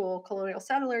actual colonial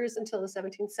settlers until the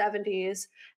 1770s,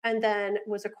 and then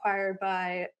was acquired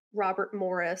by Robert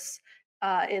Morris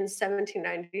in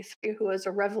 1793, who was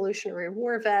a Revolutionary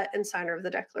War vet and signer of the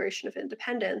Declaration of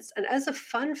Independence. And as a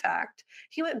fun fact,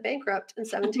 he went bankrupt in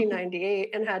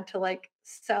 1798 and had to like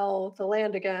sell the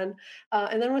land again,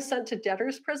 and then was sent to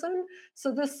debtor's prison.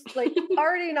 So this like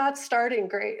already not starting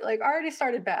great, like already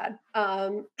started bad.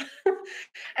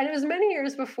 And it was many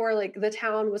years before like the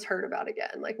town was heard about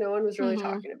again. Like no one was really Hmm.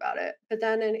 talking about it. But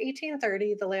then in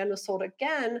 1830, the land was sold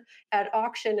again at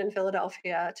auction in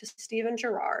Philadelphia to Stephen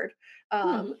Girard.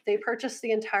 Hmm. They purchased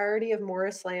the entirety of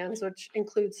Morris lands, which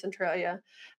includes Centralia,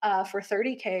 for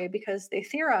 30K because they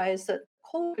theorized that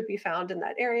coal could be found in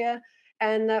that area.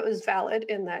 And that was valid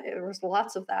in that there was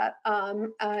lots of that.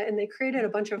 And they created a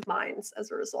bunch of mines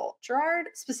as a result. Girard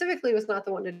specifically was not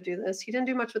the one to do this. He didn't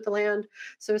do much with the land.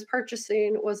 So his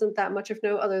purchasing wasn't that much of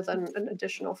note other than an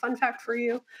additional fun fact for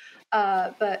you.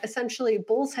 But essentially,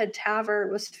 Bull's Head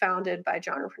Tavern was founded by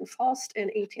Jonathan Faust in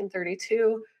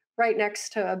 1832, right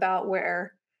next to about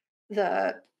where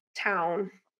the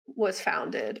town was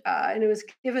founded. And it was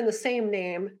given the same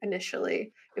name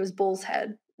initially. It was Bull's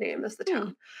Head name as the Hmm.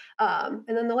 town.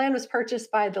 And then the land was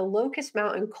purchased by the Locust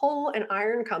Mountain Coal and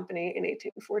Iron Company in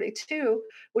 1842,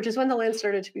 which is when the land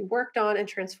started to be worked on and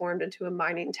transformed into a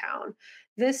mining town.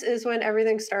 This is when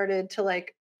everything started to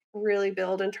like really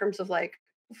build in terms of like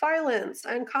violence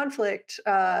and conflict,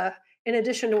 in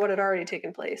addition to what had already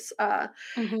taken place.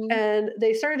 Hmm. And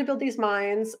they started to build these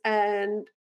mines. And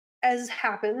as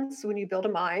happens when you build a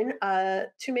mine,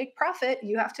 to make profit,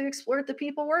 you have to exploit the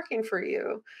people working for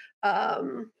you.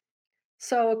 Um,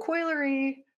 so a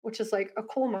colliery, which is like a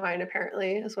coal mine,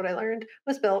 apparently, is what I learned,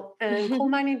 was built, and coal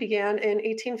mining began in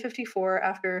 1854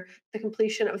 after the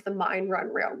completion of the Mine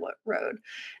Run Railroad.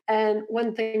 And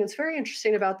one thing that's very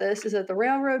interesting about this is that the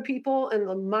railroad people and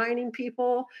the mining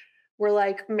people were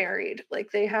like married. Like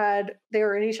they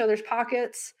were in each other's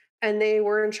pockets and they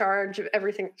were in charge of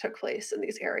everything that took place in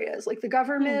these areas. Like the Hmm.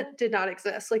 government did not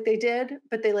exist. Like they did,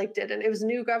 but they like didn't. It was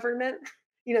new government,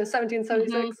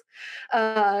 1776.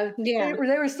 Yeah.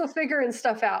 They were still figuring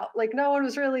stuff out. Like no one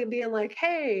was really being like,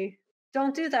 "Hey,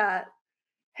 don't do that.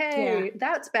 Yeah. Hey,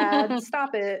 that's bad.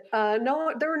 Stop it."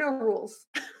 No, there were no rules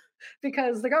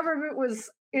because the government was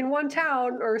in one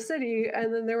town or city,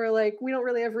 and then they were like, "We don't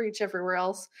really have reach everywhere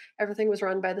else." Everything was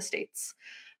run by the states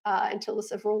until the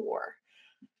Civil War.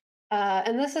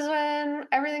 And this is when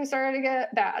everything started to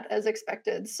get bad, as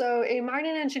expected. So, a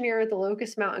mining engineer at the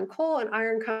Locust Mountain Coal and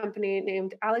Iron Company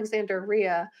named Alexander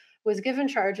Rhea was given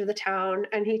charge of the town,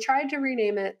 and he tried to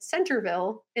rename it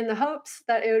Centerville in the hopes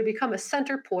that it would become a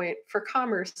center point for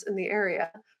commerce in the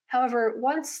area. However,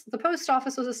 once the post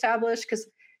office was established, because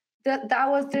that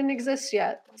didn't exist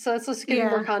yet. So let's just give you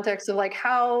more Yeah. context of like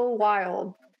how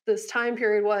wild this time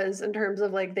period was in terms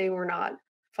of like they were not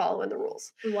following the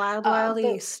rules. Wild Wild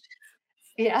The East.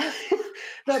 yeah.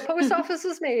 The post office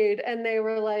was made and they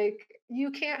were like, you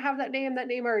can't have that name. That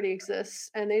name already exists.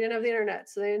 And they didn't have the internet,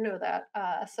 so they didn't know that.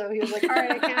 So he was like, all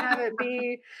right, I can't have it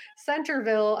be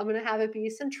Centerville. I'm going to have it be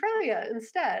Centralia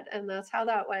instead. And that's how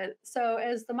that went. So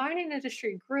as the mining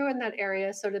industry grew in that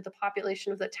area, so did the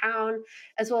population of the town,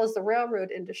 as well as the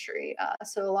railroad industry.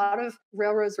 So a lot of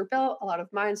railroads were built, a lot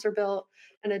of mines were built,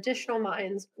 and additional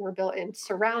mines were built in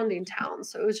surrounding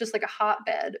towns. So it was just like a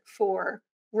hotbed for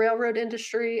railroad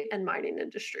industry and mining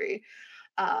industry.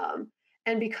 Um,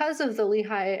 and because of the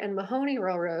Lehigh and Mahoney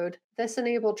Railroad, this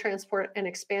enabled transport and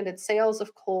expanded sales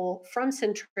of coal from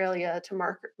Centralia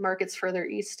to markets further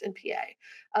east in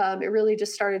PA. It really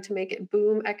just started to make it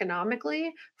boom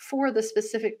economically for the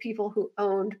specific people who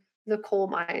owned the coal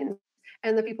mines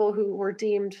and the people who were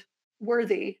deemed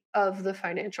worthy of the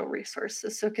financial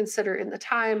resources. So consider in the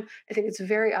time, I think it's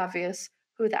very obvious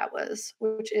who that was,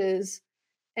 which is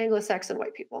Anglo-Saxon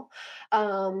white people.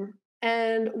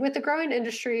 And with the growing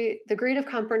industry, the greed of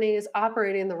companies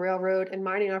operating the railroad and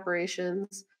mining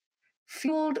operations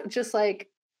fueled just like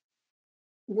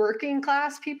working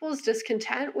class people's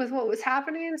discontent with what was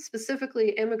happening,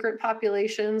 specifically immigrant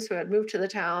populations who had moved to the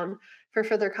town. For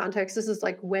further context, this is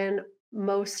like when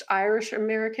most Irish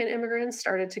American immigrants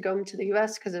started to go into the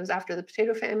US because it was after the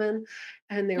potato famine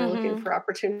and they were looking Hmm. for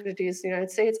opportunities in the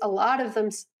United States. A lot of them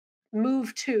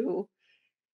moved to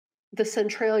the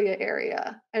Centralia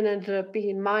area and ended up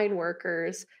being mine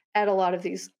workers at a lot of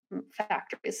these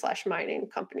factories slash mining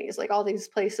companies, like all these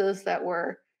places that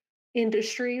were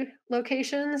industry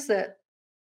locations that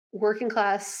working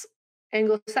class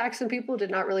Anglo-Saxon people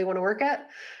did not really want to work at,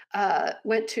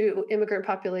 went to immigrant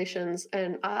populations,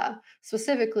 and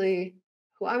specifically,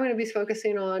 who I'm going to be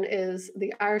focusing on is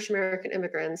the Irish American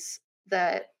immigrants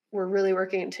that were really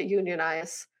working to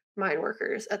unionize mine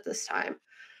workers at this time.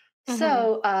 Mm-hmm.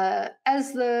 So,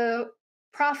 as the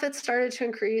profits started to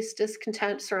increase,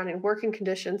 discontent surrounding working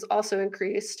conditions also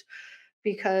increased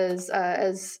because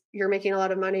as you're making a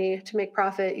lot of money to make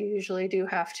profit, you usually do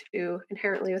have to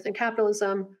inherently within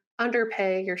capitalism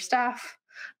underpay your staff.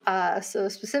 So,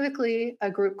 specifically,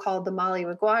 a group called the Molly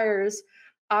Maguires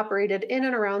operated in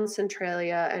and around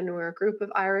Centralia and were a group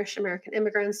of Irish American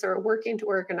immigrants that were working to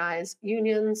organize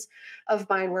unions of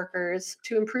mine workers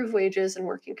to improve wages and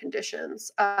working conditions.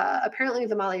 Apparently,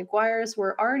 the Molly Maguires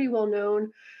were already well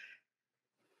known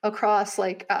across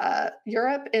like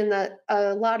Europe in that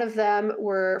a lot of them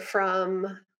were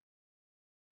from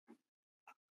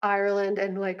Ireland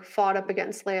and like fought up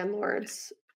against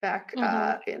landlords back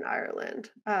Mm-hmm. in Ireland.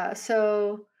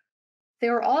 So they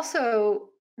were also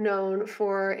known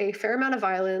for a fair amount of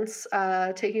violence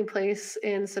taking place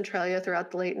in Centralia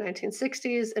throughout the late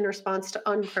 1960s in response to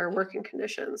unfair working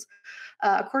conditions.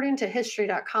 According to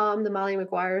History.com, the Molly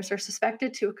Maguires are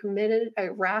suspected to have committed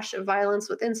a rash of violence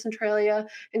within Centralia,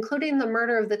 including the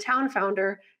murder of the town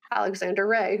founder, Alexander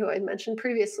Ray, who I mentioned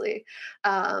previously.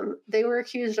 They were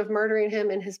accused of murdering him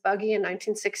in his buggy in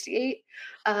 1968,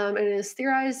 and it is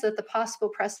theorized that the possible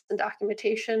press and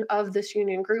documentation of this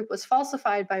union group was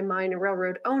falsified by mine and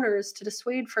railroad owners to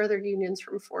dissuade further unions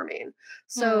from forming.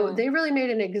 So Mm-hmm. they really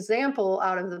made an example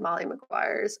out of the Molly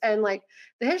Maguires. And like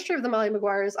the history of the Molly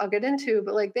Maguires, I'll get into,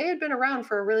 but like they had been around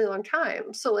for a really long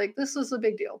time. So like this was a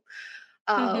big deal.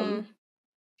 Um, Mm-hmm.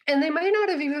 and they might not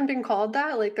have even been called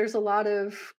that. Like there's a lot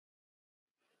of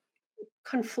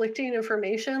conflicting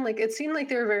information. Like it seemed like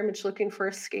they were very much looking for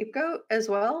a scapegoat as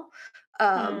well.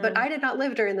 But I did not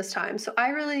live during this time, so I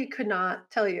really could not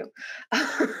tell you.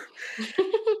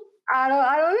 I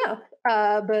don't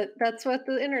know. But that's what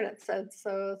the internet said,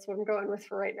 so that's what I'm going with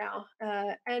for right now.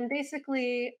 And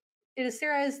basically, it is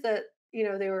theorized that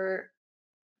they were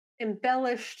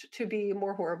embellished to be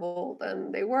more horrible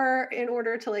than they were in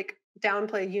order to like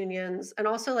downplay unions and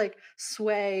also like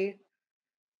sway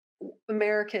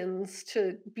Americans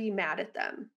to be mad at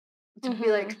them, to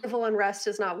be like, Mm-hmm. civil unrest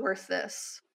is not worth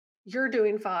this. You're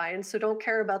doing fine. So don't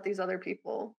care about these other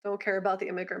people. Don't care about the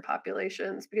immigrant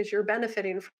populations because you're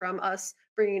benefiting from us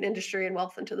bringing industry and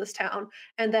wealth into this town.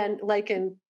 And then, like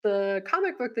in the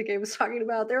comic book that Gabe was talking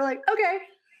about, they're like, okay,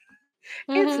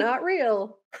 it's Mm-hmm. not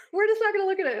real. We're just not going to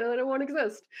look at it and it won't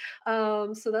exist.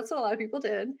 So that's what a lot of people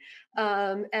did.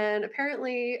 And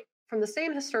apparently, from the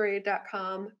same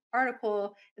Historia.com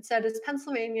article, it said as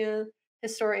Pennsylvania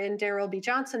historian Daryl B.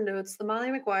 Johnson notes, the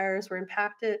Molly Maguires were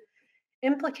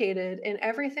implicated in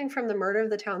everything from the murder of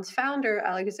the town's founder,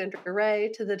 Alexander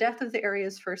Ray, to the death of the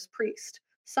area's first priest.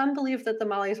 Some believe that the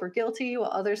Mollies were guilty, while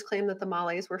others claim that the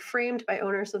Mollies were framed by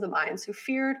owners of the mines who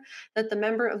feared that the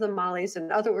member of the Mollies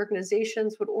and other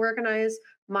organizations would organize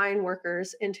mine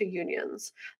workers into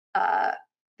unions. Uh,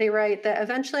 they write that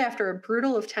eventually, after a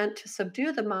brutal attempt to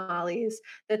subdue the Mollies,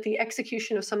 that the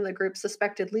execution of some of the group's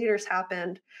suspected leaders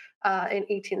happened in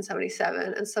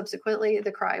 1877, and subsequently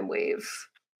the crime wave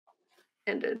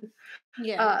ended.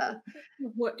 Yeah. Uh,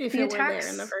 What if the it were there in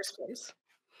the attacks, first place?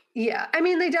 yeah, I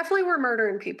mean, they definitely were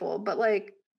murdering people, but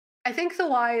like, I think the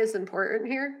why is important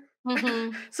here.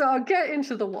 Mm-hmm. So I'll get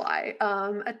into the why.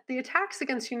 The attacks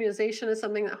against unionization is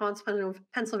something that haunts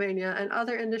Pennsylvania and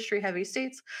other industry-heavy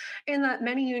states, in that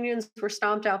many unions were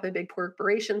stomped out by big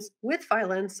corporations with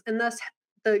violence, and thus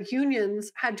the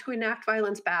unions had to enact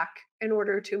violence back in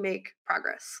order to make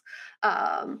progress.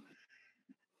 Um,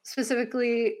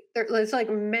 Specifically, there's like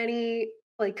many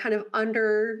like kind of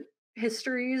under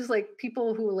histories, like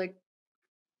people who like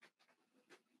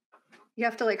you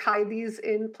have to like hide these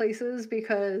in places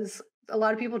because a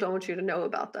lot of people don't want you to know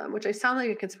about them, which I sound like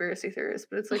a conspiracy theorist,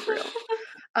 but it's like real.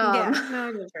 Um, Yeah. No,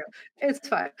 it is true. it's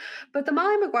fine. But the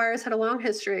Molly Maguires had a long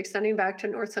history extending back to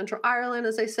North Central Ireland,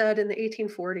 as I said, in the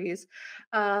 1840s,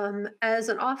 as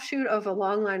an offshoot of a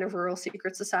long line of rural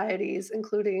secret societies,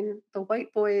 including the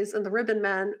White Boys and the Ribbon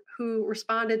Men, who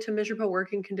responded to miserable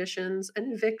working conditions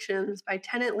and evictions by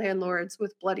tenant landlords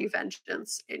with bloody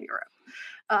vengeance in Europe.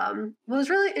 What was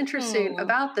really interesting Hmm.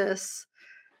 about this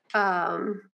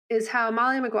is how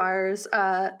Molly Maguire's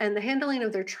and the handling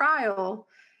of their trial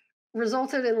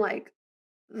resulted in like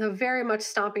the very much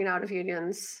stomping out of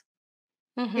unions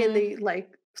in Mm-hmm. the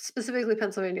like specifically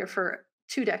Pennsylvania for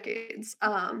 2 decades.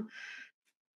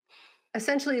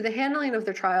 essentially the handling of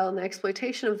the trial and the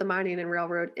exploitation of the mining and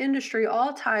railroad industry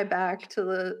all tie back to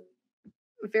the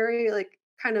very like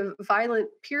kind of violent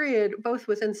period both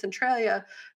within Centralia,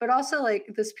 but also like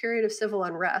this period of civil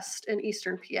unrest in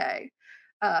eastern PA.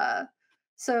 Uh,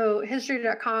 so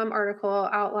history.com article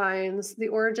outlines the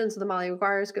origins of the Molly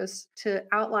Maguires, goes to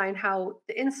outline how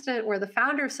the incident where the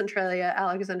founder of Centralia,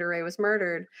 Alexander Ray, was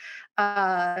murdered,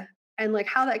 uh, and like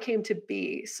how that came to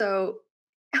be. So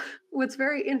what's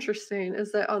very interesting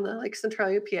is that on the like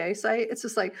Centralia PA site, it's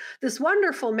just like this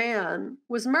wonderful man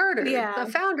was murdered. The Yeah.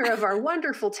 founder of our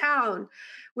wonderful town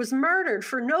was murdered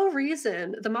for no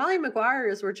reason. The Molly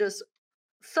Maguires were just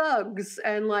thugs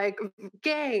and like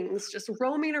gangs just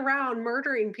roaming around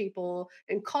murdering people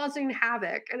and causing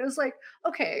havoc. And it was like,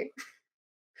 okay,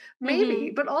 maybe,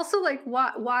 Hmm. but also like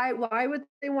why would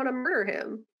they want to murder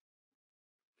him?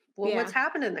 Well, what's Yeah.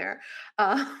 happening there?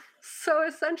 So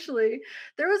essentially,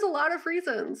 there was a lot of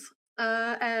reasons,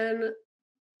 and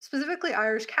specifically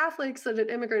Irish Catholics that had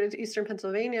immigrated to Eastern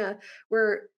Pennsylvania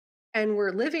were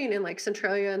were living in like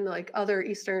Centralia and like other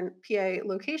Eastern PA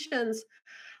locations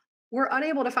were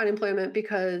unable to find employment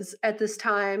because at this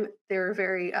time they were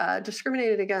very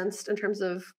discriminated against in terms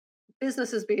of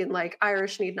businesses being like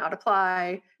Irish need not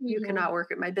apply. You Hmm. cannot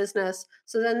work at my business.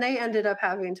 So then they ended up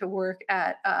having to work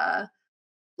at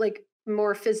like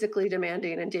more physically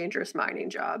demanding and dangerous mining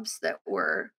jobs that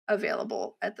were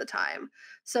available at the time.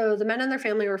 So the men and their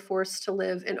family were forced to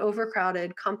live in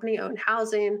overcrowded company owned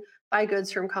housing, buy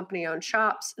goods from company owned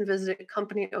shops, and visit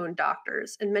company owned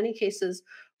doctors. In many cases,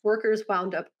 workers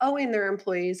wound up owing their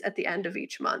employees at the end of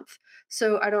each month.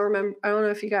 So I don't know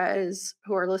if you guys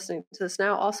who are listening to this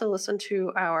now also listen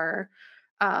to our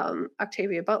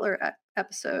Octavia Butler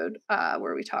episode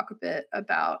where we talk a bit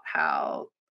about how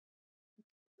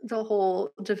the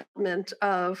whole development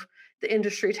of the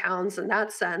industry towns in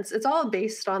that sense, it's all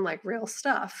based on like real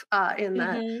stuff, in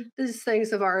that Hmm. these things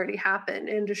have already happened.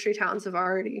 Industry towns have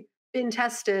already been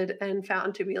tested and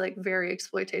found to be like very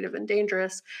exploitative and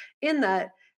dangerous, in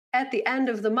that at the end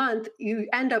of the month, you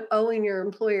end up owing your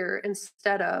employer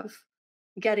instead of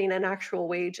getting an actual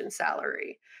wage and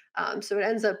salary. So it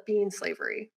ends up being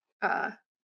slavery.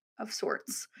 Of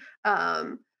sorts.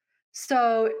 Um,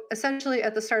 so essentially,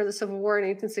 at the start of the Civil War in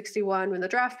 1861, when the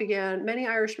draft began, many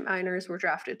Irish miners were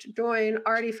drafted to join.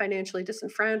 Already financially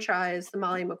disenfranchised, the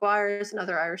Molly Maguires and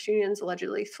other Irish unions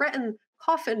allegedly threatened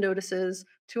coffin notices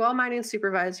to all mining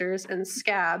supervisors and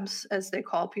scabs, as they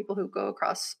call people who go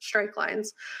across strike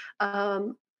lines,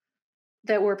 um,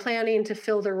 that were planning to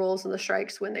fill their roles in the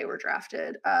strikes when they were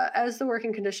drafted. As the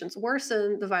working conditions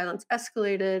worsened, the violence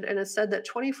escalated, and it's said that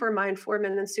 24 mine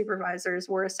foremen and supervisors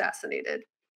were assassinated,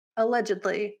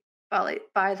 allegedly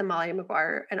by the Molly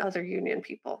Maguire and other Union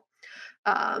people,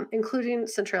 including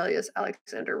Centralia's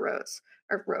Alexander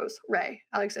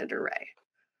Ray.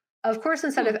 Of course,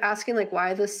 instead Hmm. of asking like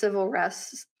why this civil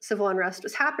unrest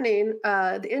was happening,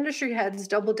 the industry heads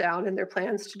doubled down in their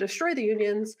plans to destroy the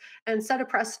unions and set a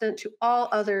precedent to all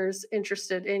others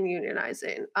interested in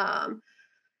unionizing.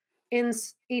 In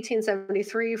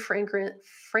 1873,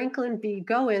 Franklin B.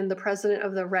 Gowen, the president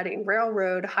of the Reading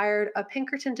Railroad, hired a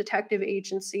Pinkerton detective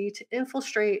agency to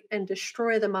infiltrate and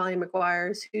destroy the Molly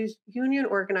Maguires, whose union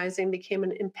organizing became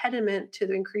an impediment to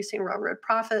the increasing railroad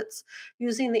profits.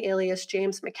 Using the alias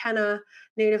James McKenna,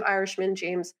 native Irishman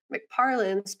James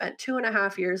McParland spent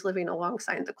 2.5 years living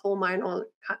alongside the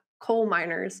coal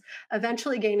miners,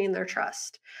 eventually gaining their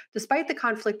trust. Despite the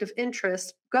conflict of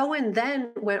interest, Gowen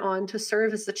then went on to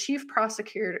serve as the chief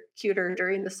prosecutor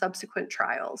during the subsequent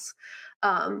trials.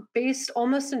 Based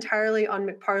almost entirely on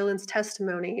McParland's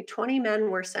testimony, 20 men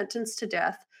were sentenced to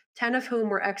death, 10 of whom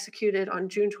were executed on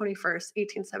June 21st,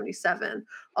 1877,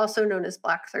 also known as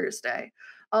Black Thursday.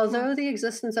 Hmm. Although the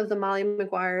existence of the Molly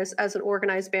Maguires as an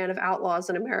organized band of outlaws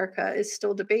in America is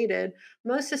still debated,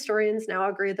 most historians now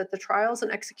agree that the trials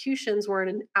and executions were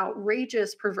an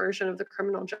outrageous perversion of the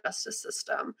criminal justice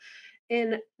system.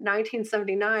 In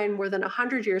 1979, more than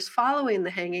 100 years following the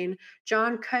hanging,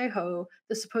 John Kehoe,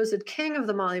 the supposed king of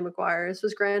the Molly Maguires,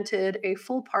 was granted a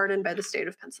full pardon by the state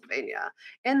of Pennsylvania,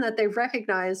 in that they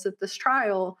recognized that this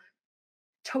trial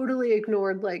totally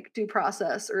ignored like due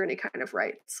process or any kind of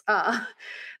rights.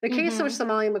 The case in which Hmm. the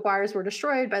Molly Maguires were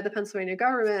destroyed by the Pennsylvania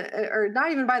government, or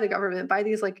not even by the government, by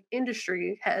these like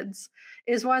industry heads,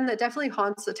 is one that definitely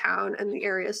haunts the town and the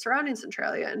areas surrounding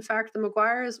Centralia. In fact, the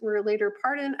Maguires were later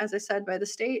pardoned, as I said, by the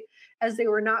state, as they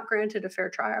were not granted a fair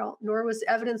trial, nor was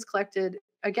evidence collected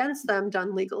against them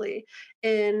done legally.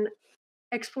 In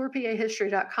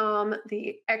ExplorePAHistory.com,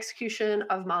 the execution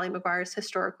of Molly Maguire's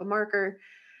historical marker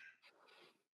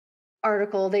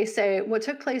article, they say what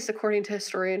took place, according to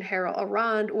historian Harold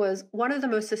Arand, was one of the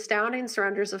most astounding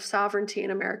surrenders of sovereignty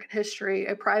in American history.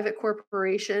 A private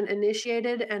corporation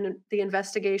initiated the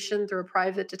investigation through a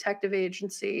private detective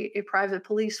agency. A private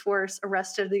police force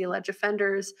arrested the alleged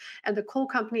offenders, and the coal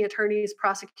company attorneys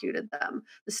prosecuted them.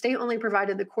 The state only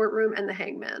provided the courtroom and the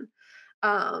hangman.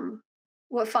 Um,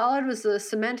 what followed was the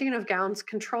cementing of Gown's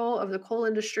control of the coal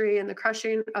industry and the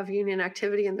crushing of union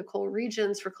activity in the coal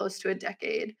regions for close to a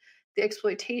decade. The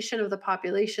exploitation of the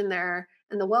population there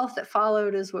and the wealth that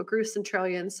followed is what grew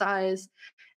Centralia in size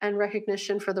and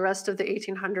recognition for the rest of the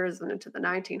 1800s and into the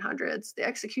 1900s. The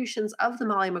executions of the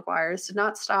Molly Maguires did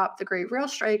not stop the Great Rail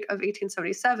Strike of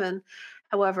 1877,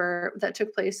 however, that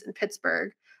took place in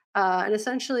Pittsburgh. And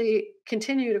essentially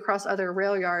continued across other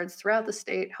rail yards throughout the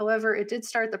state. However, it did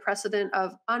start the precedent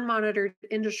of unmonitored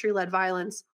industry led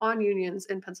violence on unions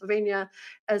in Pennsylvania,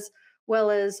 as well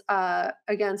as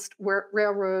against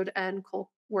railroad and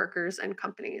coal workers and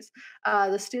companies.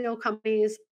 The steel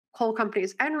companies, coal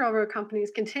companies, and railroad companies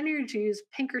continued to use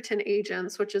Pinkerton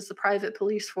agents, which is the private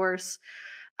police force,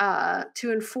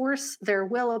 to enforce their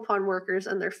will upon workers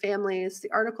and their families.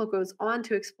 The article goes on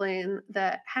to explain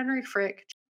that Henry Frick,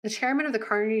 the chairman of the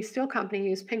Carnegie Steel Company,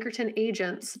 used Pinkerton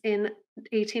agents in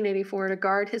 1884 to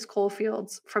guard his coal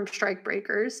fields from strike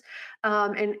breakers,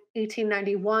 in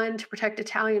 1891 to protect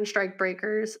Italian strike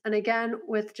breakers, and again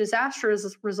with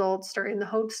disastrous results during the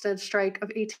Homestead strike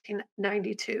of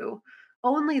 1892.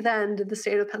 Only then did the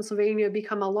state of Pennsylvania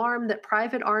become alarmed that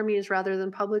private armies rather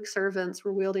than public servants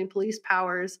were wielding police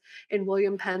powers in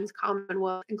William Penn's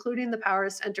Commonwealth, including the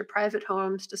powers to enter private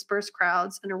homes, disperse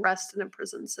crowds, and arrest and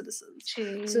imprison citizens. So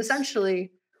Jeez.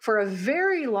 essentially, for a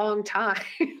very long time,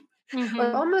 like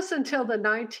Mm-hmm. almost until the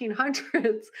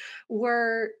 1900s,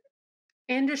 were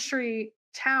industry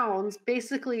towns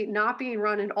basically not being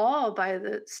run at all by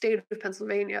the state of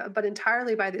Pennsylvania, but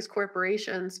entirely by these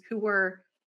corporations who were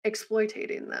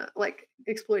exploiting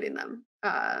them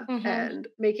Mm-hmm. and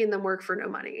making them work for no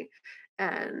money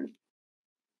and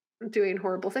doing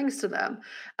horrible things to them.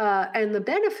 And the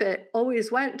benefit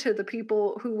always went to the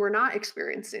people who were not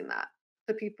experiencing that,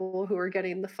 the people who were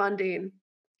getting the funding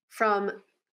from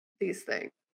these things.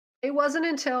 It wasn't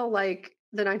until like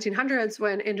the 1900s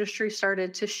when industry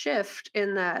started to shift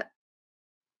in that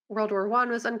World War One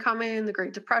was incoming, the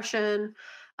Great Depression,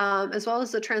 as well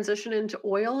as the transition into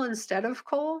oil instead of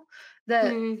coal,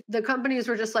 that Mm-hmm. the companies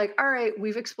were just like, all right,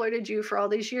 we've exploited you for all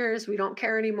these years. We don't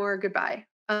care anymore. Goodbye.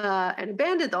 And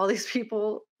abandoned all these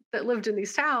people that lived in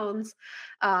these towns,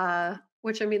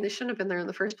 which I mean, they shouldn't have been there in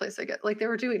the first place. I get like they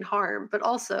were doing harm, but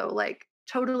also like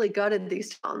totally gutted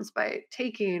these towns by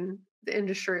taking the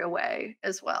industry away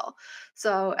as well.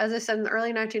 So, as I said, in the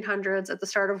early 1900s, at the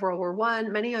start of World War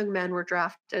One, many young men were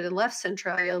drafted and left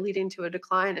Centralia, leading to a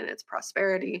decline in its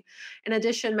prosperity. In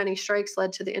addition, many strikes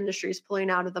led to the industries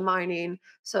pulling out of the mining.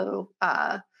 So,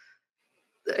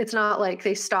 it's not like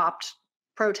they stopped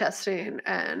protesting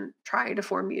and trying to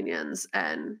form unions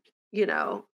and, you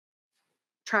know,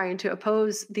 trying to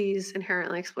oppose these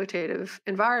inherently exploitative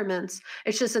environments.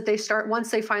 It's just that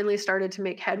once they finally started to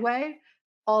make headway,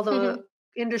 all the Mm-hmm.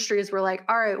 industries were like,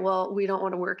 all right, well, we don't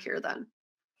want to work here then.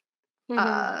 Mm-hmm.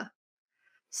 Uh,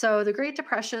 so the Great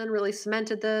Depression really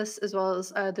cemented this, as well as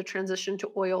the transition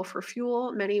to oil for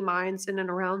fuel. Many mines in and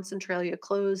around Centralia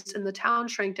closed, and the town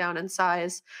shrank down in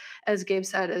size. As Gabe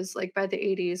said, is like by the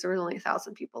 80s, there was only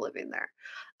 1,000 people living there.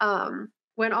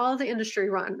 When all the industry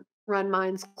run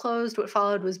mines closed, what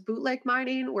followed was bootleg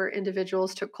mining, where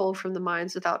individuals took coal from the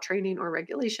mines without training or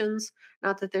regulations.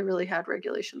 Not that they really had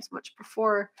regulations much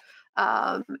before.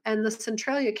 And the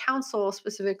Centralia Council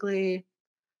specifically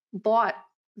bought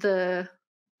the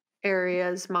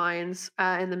areas, mines,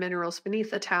 and the minerals beneath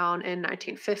the town in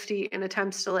 1950 in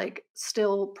attempts to like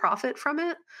still profit from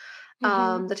it.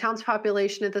 Mm-hmm. The town's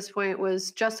population at this point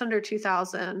was just under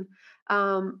 2,000,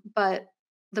 but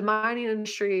the mining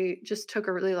industry just took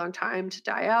a really long time to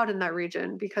die out in that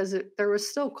region because there was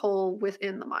still coal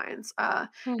within the mines. And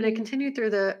it Mm-hmm. continued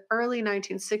through the early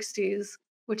 1960s,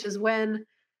 which is when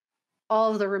all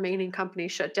of the remaining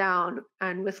companies shut down,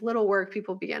 and with little work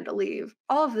people began to leave.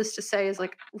 All of this to say is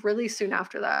like really soon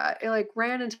after that it like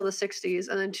ran until the 60s,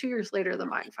 and then 2 years later the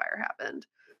mine fire happened.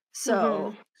 Mm-hmm.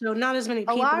 So So not as many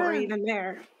a people lot were of even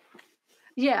there.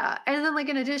 yeah, and then like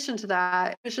in addition to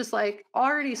that, it's just like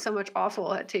already so much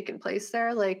awful had taken place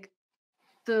there. Like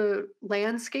the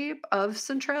landscape of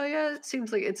Centralia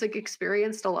seems like it's like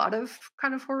experienced a lot of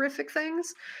kind of horrific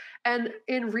things. And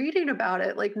in reading about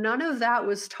it, like none of that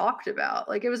was talked about.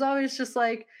 Like it was always just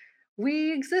like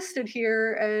we existed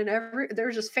here and there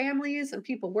was just families and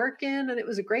people working and it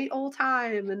was a great old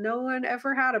time and no one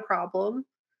ever had a problem.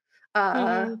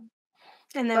 Uh, Mhm.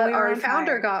 And then but we were our on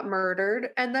founder fire. got murdered,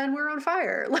 and then we're on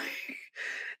fire. Like,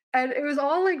 and it was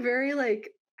all like very like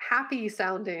happy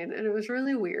sounding, and it was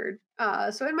really weird.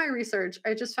 So in my research,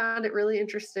 I just found it really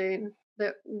interesting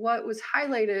that what was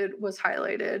highlighted.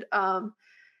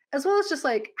 As well as just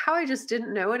like how I just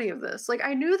didn't know any of this. Like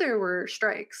I knew there were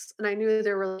strikes and I knew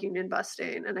there were like union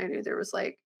busting and I knew there was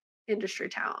like industry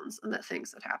towns and that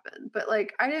things that happened. But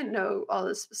like I didn't know all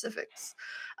the specifics.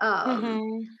 Um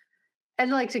Mhm.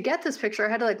 and like to get this picture, I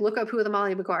had to like look up who the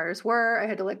Molly Maguires were. I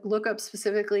had to like look up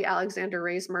specifically Alexander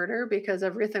Ray's murder because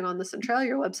everything on the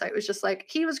Centralia website was just like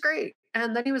he was great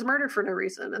and then he was murdered for no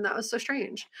reason and that was so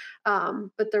strange.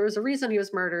 But there was a reason he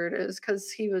was murdered is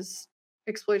because he was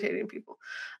exploiting people.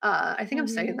 I think I'm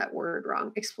saying Mhm. that word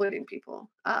wrong, exploiting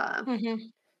people.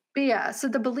 Mhm. But yeah, so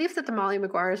the belief that the Molly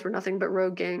Maguires were nothing but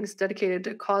rogue gangs dedicated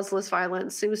to causeless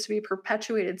violence seems to be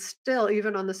perpetuated still,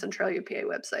 even on the Centralia PA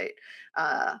website.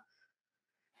 Uh,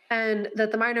 and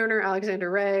that the mine owner,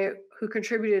 Alexander Ray, who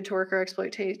contributed to worker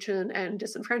exploitation and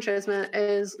disenfranchisement,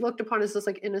 is looked upon as this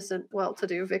like innocent, well to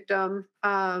do victim.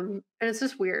 And it's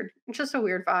just weird. It's just a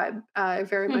weird vibe. It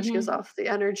very much gives Mhm. off the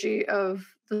energy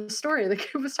of the story the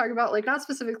kid was talking about, like not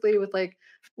specifically with like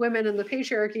women in the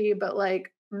patriarchy, but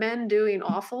like men doing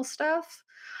awful stuff.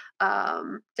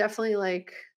 Definitely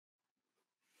like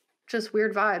just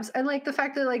weird vibes. And like the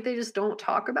fact that like they just don't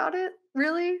talk about it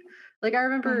really. Like I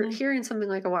remember Mhm. hearing something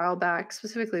like a while back,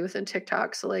 specifically within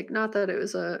TikTok. So like not that it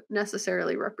was a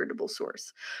necessarily reputable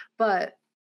source, but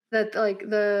that like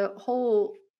the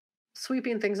whole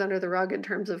sweeping things under the rug in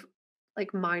terms of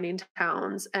like mining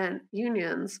towns and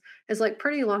unions is like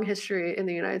pretty long history in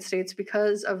the United States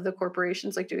because of the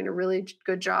corporations like doing a really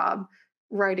good job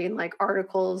writing like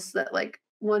articles that like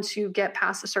once you get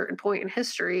past a certain point in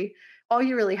history, all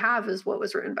you really have is what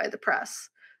was written by the press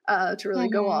to really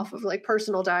go off Mhm. of like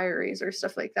personal diaries or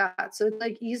stuff like that. So it's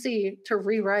like easy to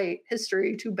rewrite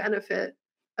history to benefit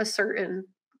a certain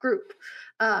group.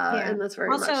 Yeah. And that's very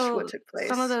much what Also, took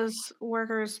some of place. those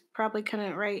workers probably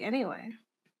couldn't write anyway.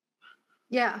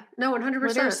 Yeah, no,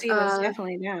 100%. Literacy was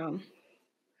definitely down.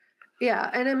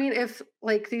 Yeah, and I mean, if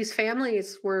like these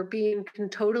families were being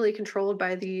totally controlled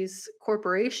by these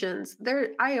corporations,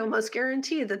 I almost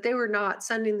guarantee that they were not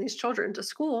sending these children to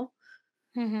school.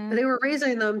 They Mhm. were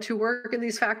raising them to work in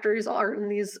these factories or in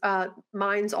these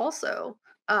mines also.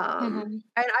 Mhm.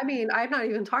 And I mean, I'm not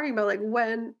even talking about like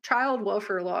when child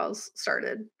welfare laws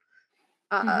started.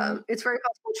 Mhm. It's very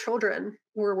possible children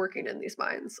were working in these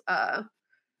mines.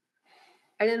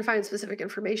 I didn't find specific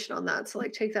information on that, so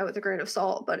like take that with a grain of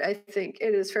salt. But I think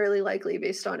it is fairly likely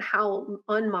based on how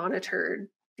unmonitored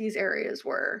these areas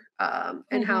were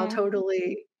and how Mhm.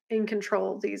 totally in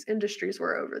control these industries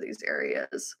were over these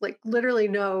areas. Like literally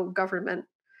no government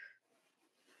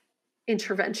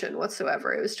intervention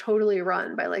whatsoever. It was totally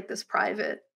run by like this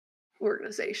private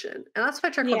organization. And that's why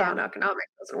trickle Yeah. down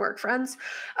economics doesn't work, friends.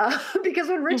 Because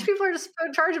when rich people are just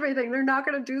in charge of anything, they're not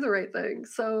going to do the right thing.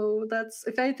 So that's,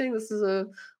 if anything, this is a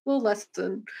little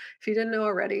lesson if you didn't know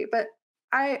already. But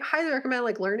I highly recommend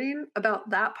like learning about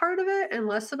that part of it and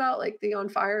less about like the on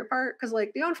fire part. Cause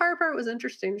like the on fire part was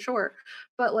interesting, sure.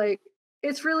 But like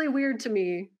it's really weird to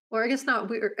me, or I guess not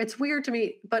weird, it's weird to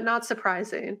me, but not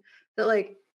surprising that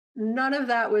like none of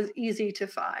that was easy to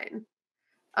find.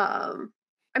 Um,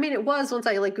 I mean, it was once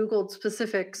I like Googled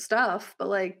specific stuff, but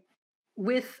like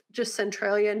with just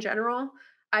Centralia in general,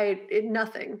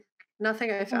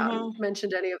 nothing I found Mhm.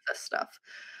 mentioned any of this stuff.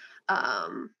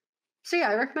 Um, so yeah,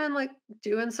 I recommend like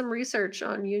doing some research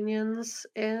on unions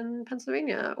in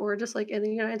Pennsylvania or just like in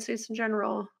the United States in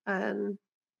general, and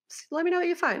let me know what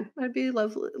you find. I'd be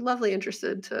lovely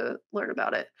interested to learn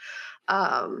about it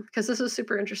because this is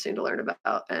super interesting to learn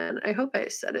about, and I hope I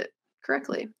said it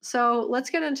correctly. So let's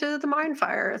get into the mind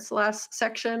fire. It's the last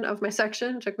section of my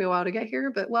section. It took me a while to get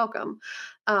here, but welcome.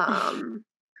 Um,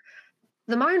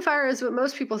 the mine fire is what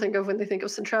most people think of when they think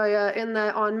of Centralia, in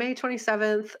that on May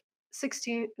 27th,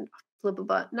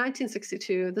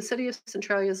 1962, the city of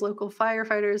Centralia's local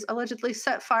firefighters allegedly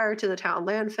set fire to the town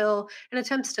landfill in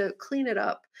attempts to clean it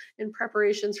up in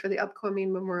preparations for the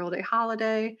upcoming Memorial Day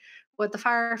holiday. What the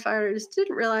firefighters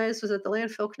didn't realize was that the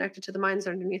landfill connected to the mines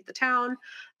underneath the town.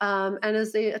 And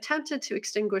as they attempted to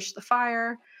extinguish the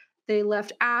fire, they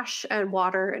left ash and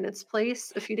water in its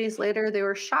place. A few days later, they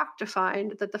were shocked to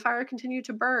find that the fire continued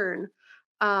to burn.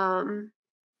 Um,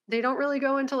 they don't really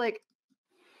go into like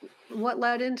what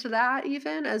led into that,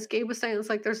 even as Gabe was saying. It's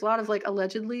like there's a lot of like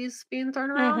allegedlys being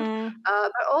thrown around, Mhm.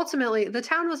 but ultimately the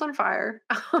town was on fire,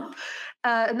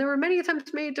 and there were many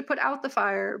attempts made to put out the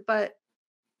fire, but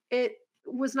it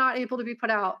was not able to be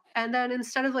put out. And then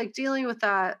instead of like dealing with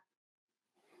that,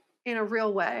 in a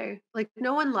real way. Like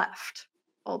no one left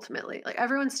ultimately. Like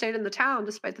everyone stayed in the town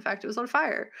despite the fact it was on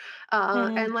fire.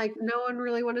 Mhm. And like no one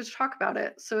really wanted to talk about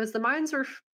it. So as the mines were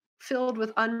filled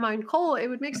with unmined coal, it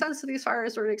would make sense that these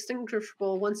fires were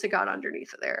inextinguishable once it got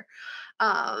underneath there.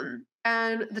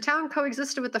 And the town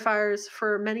coexisted with the fires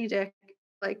for many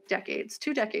decades,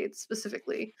 2 decades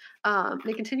specifically.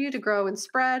 They continued to grow and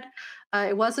spread.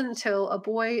 It wasn't until a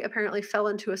boy apparently fell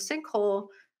into a sinkhole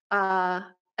uh,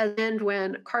 and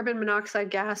when carbon monoxide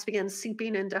gas began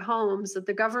seeping into homes that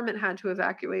the government had to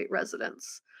evacuate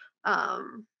residents.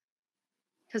 Um,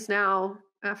 because now,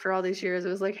 after all these years, it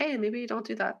was like, hey, maybe you don't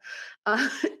do that uh,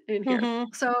 in here.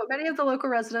 Mhm. So many of the local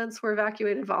residents were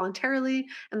evacuated voluntarily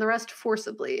and the rest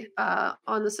forcibly.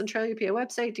 On the Centralia PA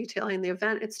website detailing the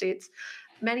event, it states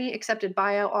many accepted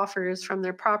buyout offers from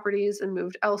their properties and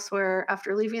moved elsewhere.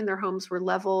 After leaving, their homes were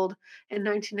leveled. In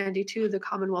 1992, the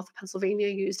Commonwealth of Pennsylvania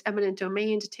used eminent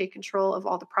domain to take control of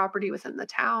all the property within the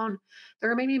town. The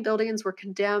remaining buildings were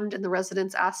condemned and the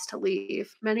residents asked to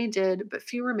leave. Many did, but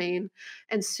few remain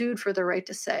and sued for their right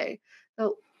to say.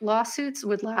 The lawsuits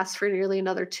would last for nearly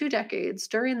another 2 decades.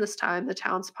 During this time, the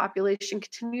town's population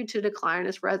continued to decline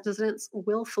as residents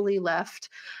willfully left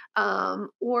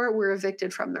or were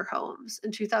evicted from their homes.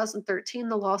 In 2013,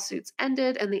 the lawsuits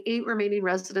ended, and the 8 remaining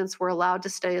residents were allowed to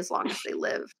stay as long as they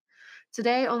lived.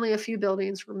 Today, only a few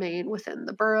buildings remain within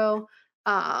the borough.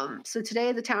 So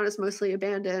today, the town is mostly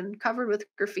abandoned, covered with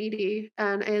graffiti,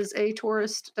 and is a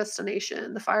tourist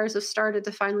destination. The fires have started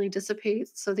to finally dissipate,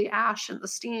 so the ash and the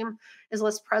steam is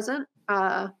less present.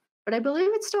 But I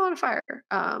believe it's still on fire.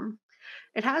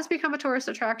 It has become a tourist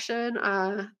attraction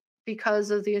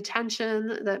because of the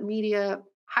attention that media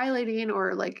highlighting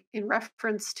or like in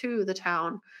reference to the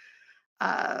town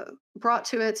uh, brought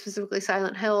to it, specifically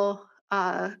Silent Hill,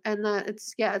 and that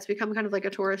it's become kind of like a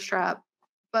tourist trap.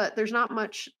 But there's not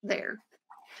much there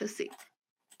to see.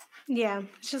 Yeah,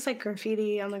 it's just like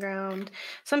graffiti on the ground.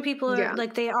 Some people are Yeah,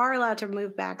 like they are allowed to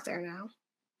move back there now.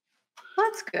 well,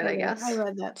 that's good, I I guess.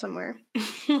 read that somewhere.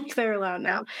 They're allowed Yeah,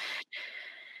 now.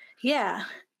 Yeah,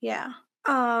 yeah.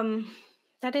 Um,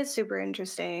 that is super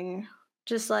interesting.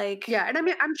 Just like, yeah, and I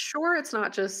mean, I'm sure it's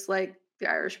not just like the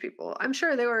Irish people. I'm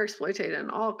sure they were exploiting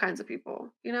all kinds of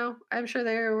people. I'm sure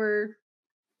they were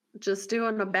just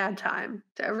doing a bad time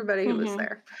to everybody who was mhm.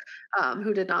 there,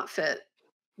 who did not fit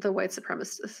the white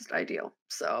supremacist ideal.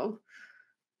 So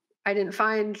I didn't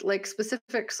find like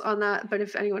specifics on that, but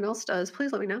if anyone else does,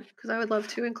 please let me know because I would love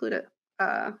to include it,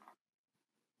 uh,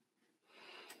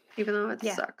 even though it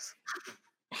Yeah, sucks.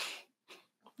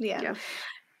 yeah, Yeah,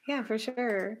 yeah, for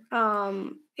sure.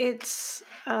 It's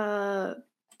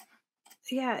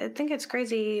yeah, I think it's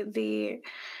crazy.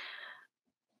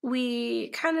 We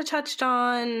kind of touched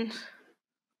on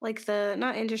like the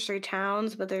not industry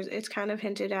towns, but it's kind of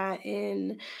hinted at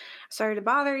in Sorry to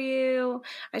Bother You.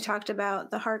 I talked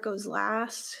about The Heart Goes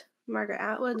Last, Margaret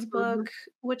Atwood's mhm. book,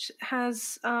 which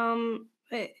has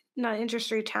not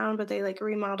industry town, but they like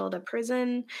remodeled a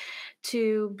prison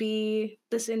to be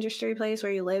this industry place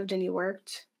where you lived and you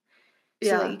worked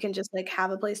so that you Yeah, can just like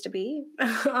have a place to be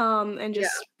and yeah,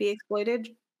 just be exploited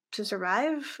to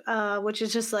survive, which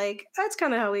is just like that's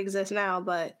kind of how we exist now,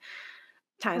 but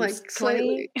times like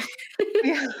 20. slightly.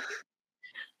 Yeah,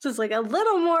 Just like a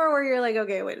little more where you're like,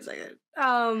 okay, wait a second.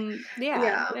 Yeah,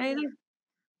 yeah, and I think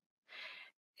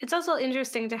it's also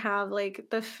interesting to have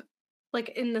like like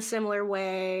in the similar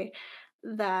way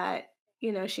that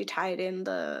she tied in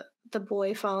the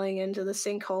boy falling into the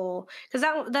sinkhole because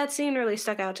that scene really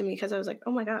stuck out to me because I was like,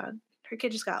 oh my god, her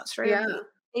kid just got straight up yeah,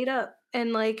 ate up,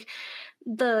 and like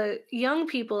the young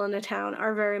people in the town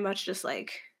are very much just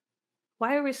like,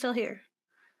 why are we still here?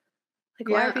 Like,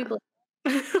 why are yeah. people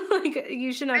like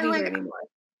you should not And be here like, anymore?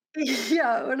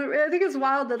 yeah, and I think it's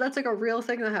wild that that's like a real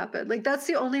thing that happened. Like, that's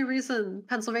the only reason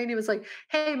Pennsylvania was like,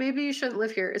 hey, maybe you shouldn't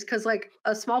live here, is because like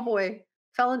a small boy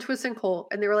fell into a sinkhole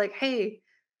and they were like, hey,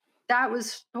 that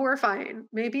was horrifying.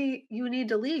 Maybe you need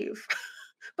to leave.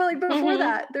 But like before Hmm.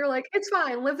 that, they're like, it's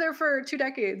fine. Live there for 2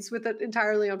 decades with it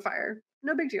entirely on fire.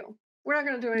 No big deal. We're not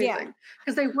going to do Yeah. anything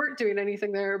because they weren't doing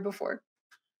anything there before.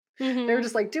 They were Hmm.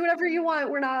 just like, do whatever you want.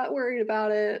 We're not worried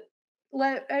about it.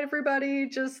 Let everybody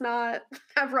just not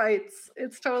have rights.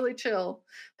 It's totally chill.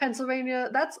 Pennsylvania,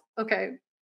 that's okay.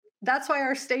 That's why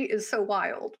our state is so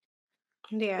wild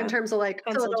in Yeah. terms of like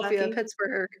Pencil Philadelphia, jockey.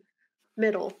 Pittsburgh,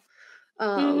 middle.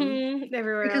 Um,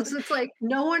 Everywhere because else. it's like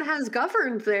no one has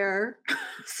governed there,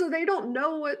 so they don't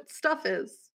know what stuff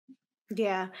is.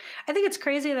 Yeah. I think it's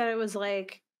crazy that it was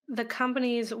like the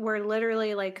companies were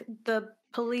literally like the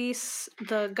police,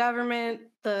 the government,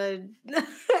 the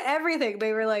everything.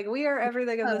 They were like, we are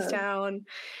everything in this Uh, town.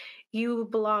 you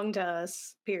belong to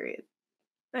us, period.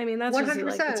 I mean, that's just like,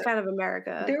 it's 100%. kind of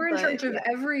America, They were in but charge of yeah.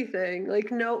 everything.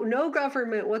 Like no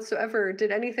government whatsoever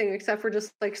did anything except for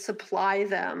just like supply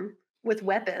them with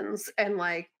weapons and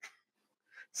like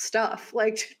stuff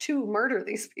like to murder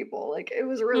these people. Like it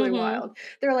was really Mhm. wild.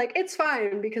 They're like, it's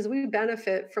fine because we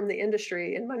benefit from the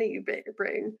industry and money you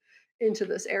bring into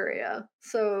this area.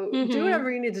 So do Mhm.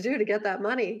 whatever you need to do to get that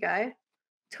money, guy.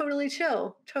 Totally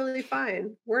chill, totally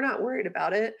fine. We're not worried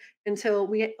about it until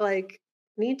we like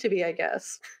need to be, I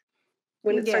guess.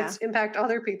 When it Yeah. starts to impact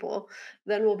other people,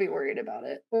 then we'll be worried about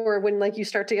it. Or when like you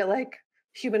start to get like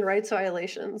human rights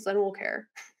violations, then we'll care.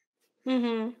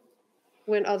 Mhm.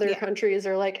 When other Yeah. countries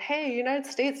are like, "Hey, United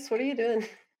States, what are you doing?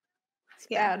 It's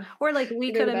Yeah. bad. Or like we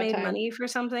You're doing could a have bad made time." money for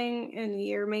something and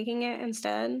you're making it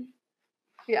instead.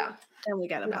 Yeah. Then we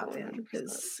gotta No, pop in 100%.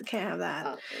 because can't have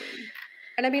that.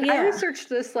 And I mean, I Yeah. researched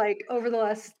this like over the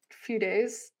last few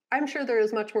days. I'm sure there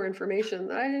is much more information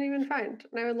that I didn't even find,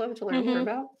 and I would love to learn more Mhm.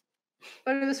 about.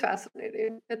 But it was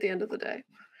fascinating at the end of the day.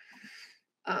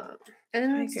 Um, I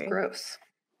and it's agree. gross.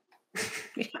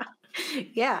 Yeah.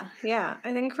 Yeah. Yeah.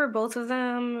 I think for both of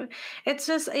them, it's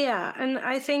just, yeah. And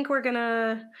I think we're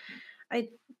gonna, I,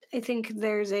 I think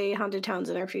there's a haunted towns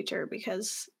in our future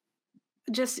because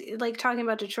just like talking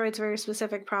about Detroit's very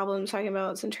specific problems, talking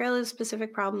about Centralia's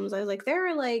specific problems, I was like, there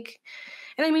are like,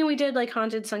 and I mean, we did like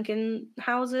haunted sunken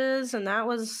houses, and that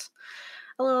was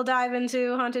a little dive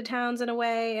into haunted towns in a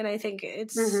way. And I think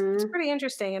it's Hmm. pretty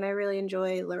interesting, and I really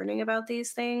enjoy learning about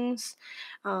these things,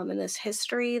 and this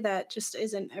history that just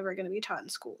isn't ever going to be taught in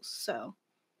schools. So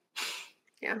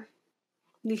Yeah.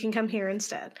 you can come here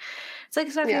instead. It's like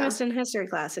stuff you Yeah. missed in history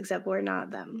class, except we're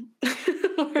not them.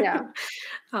 Yeah.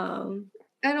 um,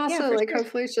 And yeah, also, for like, sure.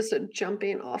 hopefully it's just a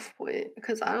jumping off point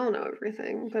because I don't know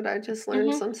everything, but I just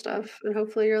learned Hmm. some stuff. And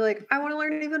hopefully you're like, I want to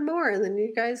learn even more. And then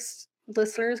you guys,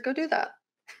 listeners, go do that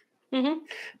Hmm.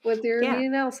 with your Yeah. media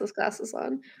analysis classes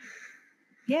on.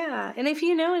 Yeah, and if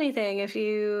you know anything, if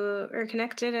you are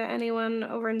connected to anyone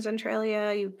over in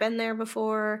Centralia, you've been there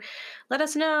before, let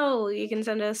us know. You can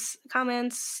send us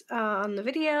comments on the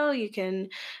video. You can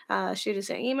shoot us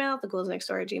an email at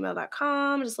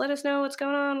theghouls@gmail.com. Just let us know what's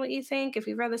going on, what you think. If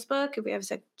you've read this book, if we have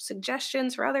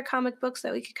suggestions for other comic books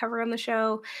that we could cover on the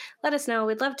show, let us know.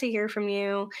 We'd love to hear from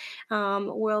you.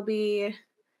 We'll be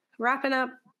wrapping up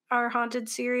our haunted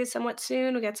series somewhat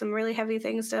soon. We got some really heavy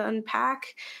things to unpack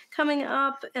coming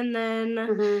up, and then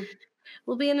Hmm.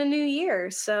 we'll be in a new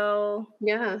year. So,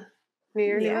 Yeah. New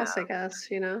year, new yeah, us, I guess,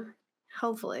 you know?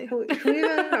 hopefully. Who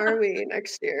even are we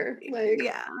next year? Like,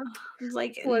 Yeah, it's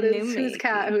like what new is, who's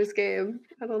cat, me, who's game?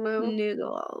 I don't know. new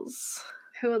goals.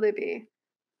 Who will they be?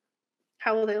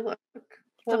 How will they look? What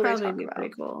They'll will they probably talk be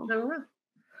pretty about? cool. I don't know.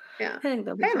 Yeah. I think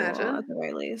they'll be I cool at imagine. the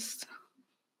very least.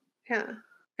 Yeah.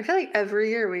 I feel like every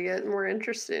year we get more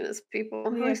interesting as people.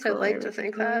 At We get least I'd cooler like to with each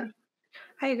think other. that.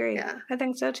 I agree. Yeah. I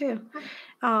think so too.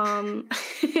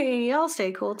 Y'all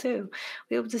stay cool too.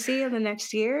 We hope to see you in the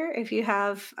next year. If you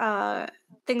have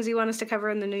things you want us to cover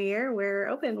in the new year, we're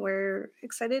open. We're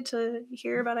excited to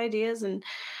hear about ideas and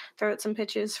throw out some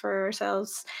pitches for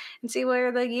ourselves and see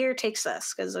where the year takes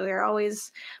us because we're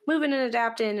always moving and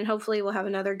adapting, and hopefully we'll have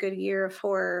another good year of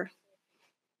horror.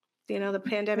 You know, the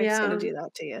pandemic's going to Yeah. do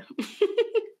that to you.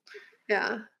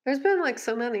 Yeah. There's been like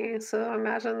so many, so I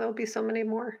imagine there'll be so many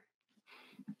more.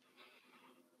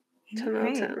 All 10 out of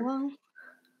right. 10. Well,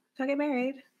 go get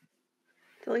married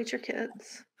Delete your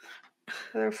kids.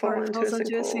 Or they'll before fall it into a falls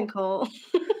into a sinkhole.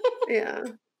 sinkhole. Yeah.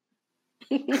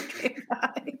 Okay,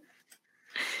 bye.